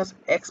miscellaneous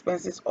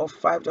expenses of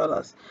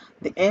 $5.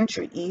 The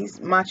entry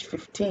is March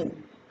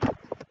 15.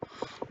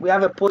 We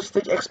have a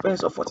postage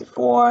expense of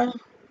 44.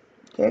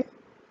 Okay.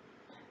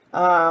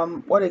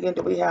 What again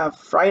do we have?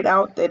 Fried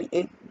out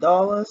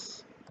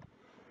 $38.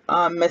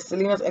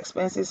 Miscellaneous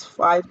expenses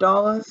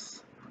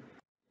 $5.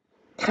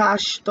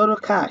 Cash, total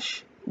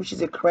cash, which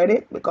is a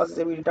credit because it's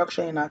a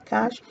reduction in our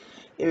cash.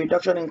 A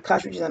reduction in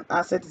cash, which is an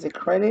asset, is a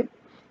credit.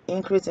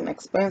 Increase in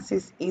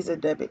expenses is a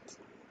debit.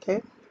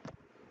 Okay.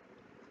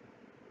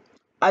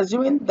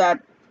 Assuming the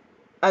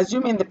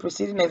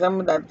preceding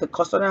example that the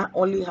customer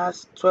only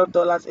has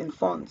 $12 in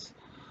funds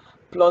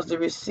plus the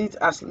receipt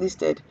as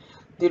listed,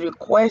 the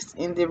request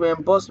in the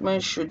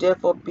reimbursement should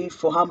therefore be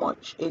for how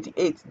much?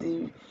 88.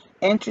 The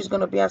entry is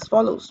going to be as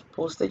follows: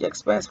 postage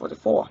expense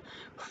 44,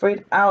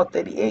 freight out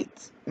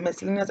 38,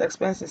 miscellaneous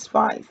expenses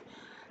 5,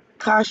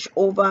 cash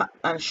over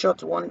and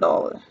short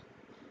 $1,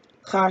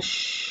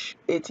 cash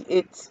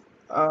 88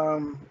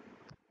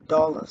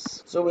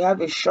 dollars. So we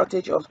have a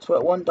shortage of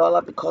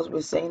 $1 because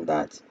we're saying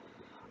that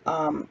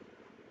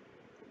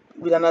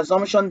with an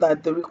assumption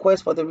that the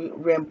request for the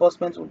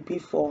reimbursement would be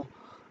for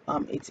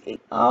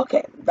 88.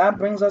 Okay, that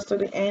brings us to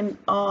the end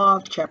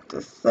of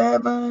chapter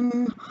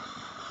 7.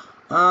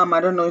 I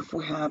don't know if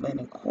we have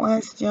any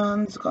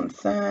questions,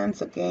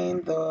 concerns.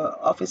 Again, the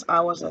office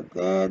hours are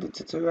there, the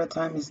tutorial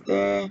time is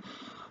there.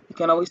 You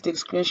can always take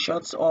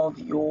screenshots of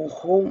your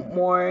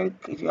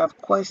homework if you have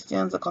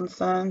questions or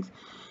concerns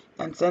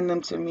and send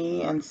them to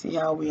me and see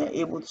how we are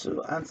able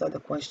to answer the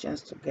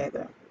questions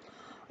together.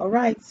 All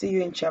right, see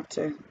you in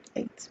chapter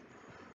 8.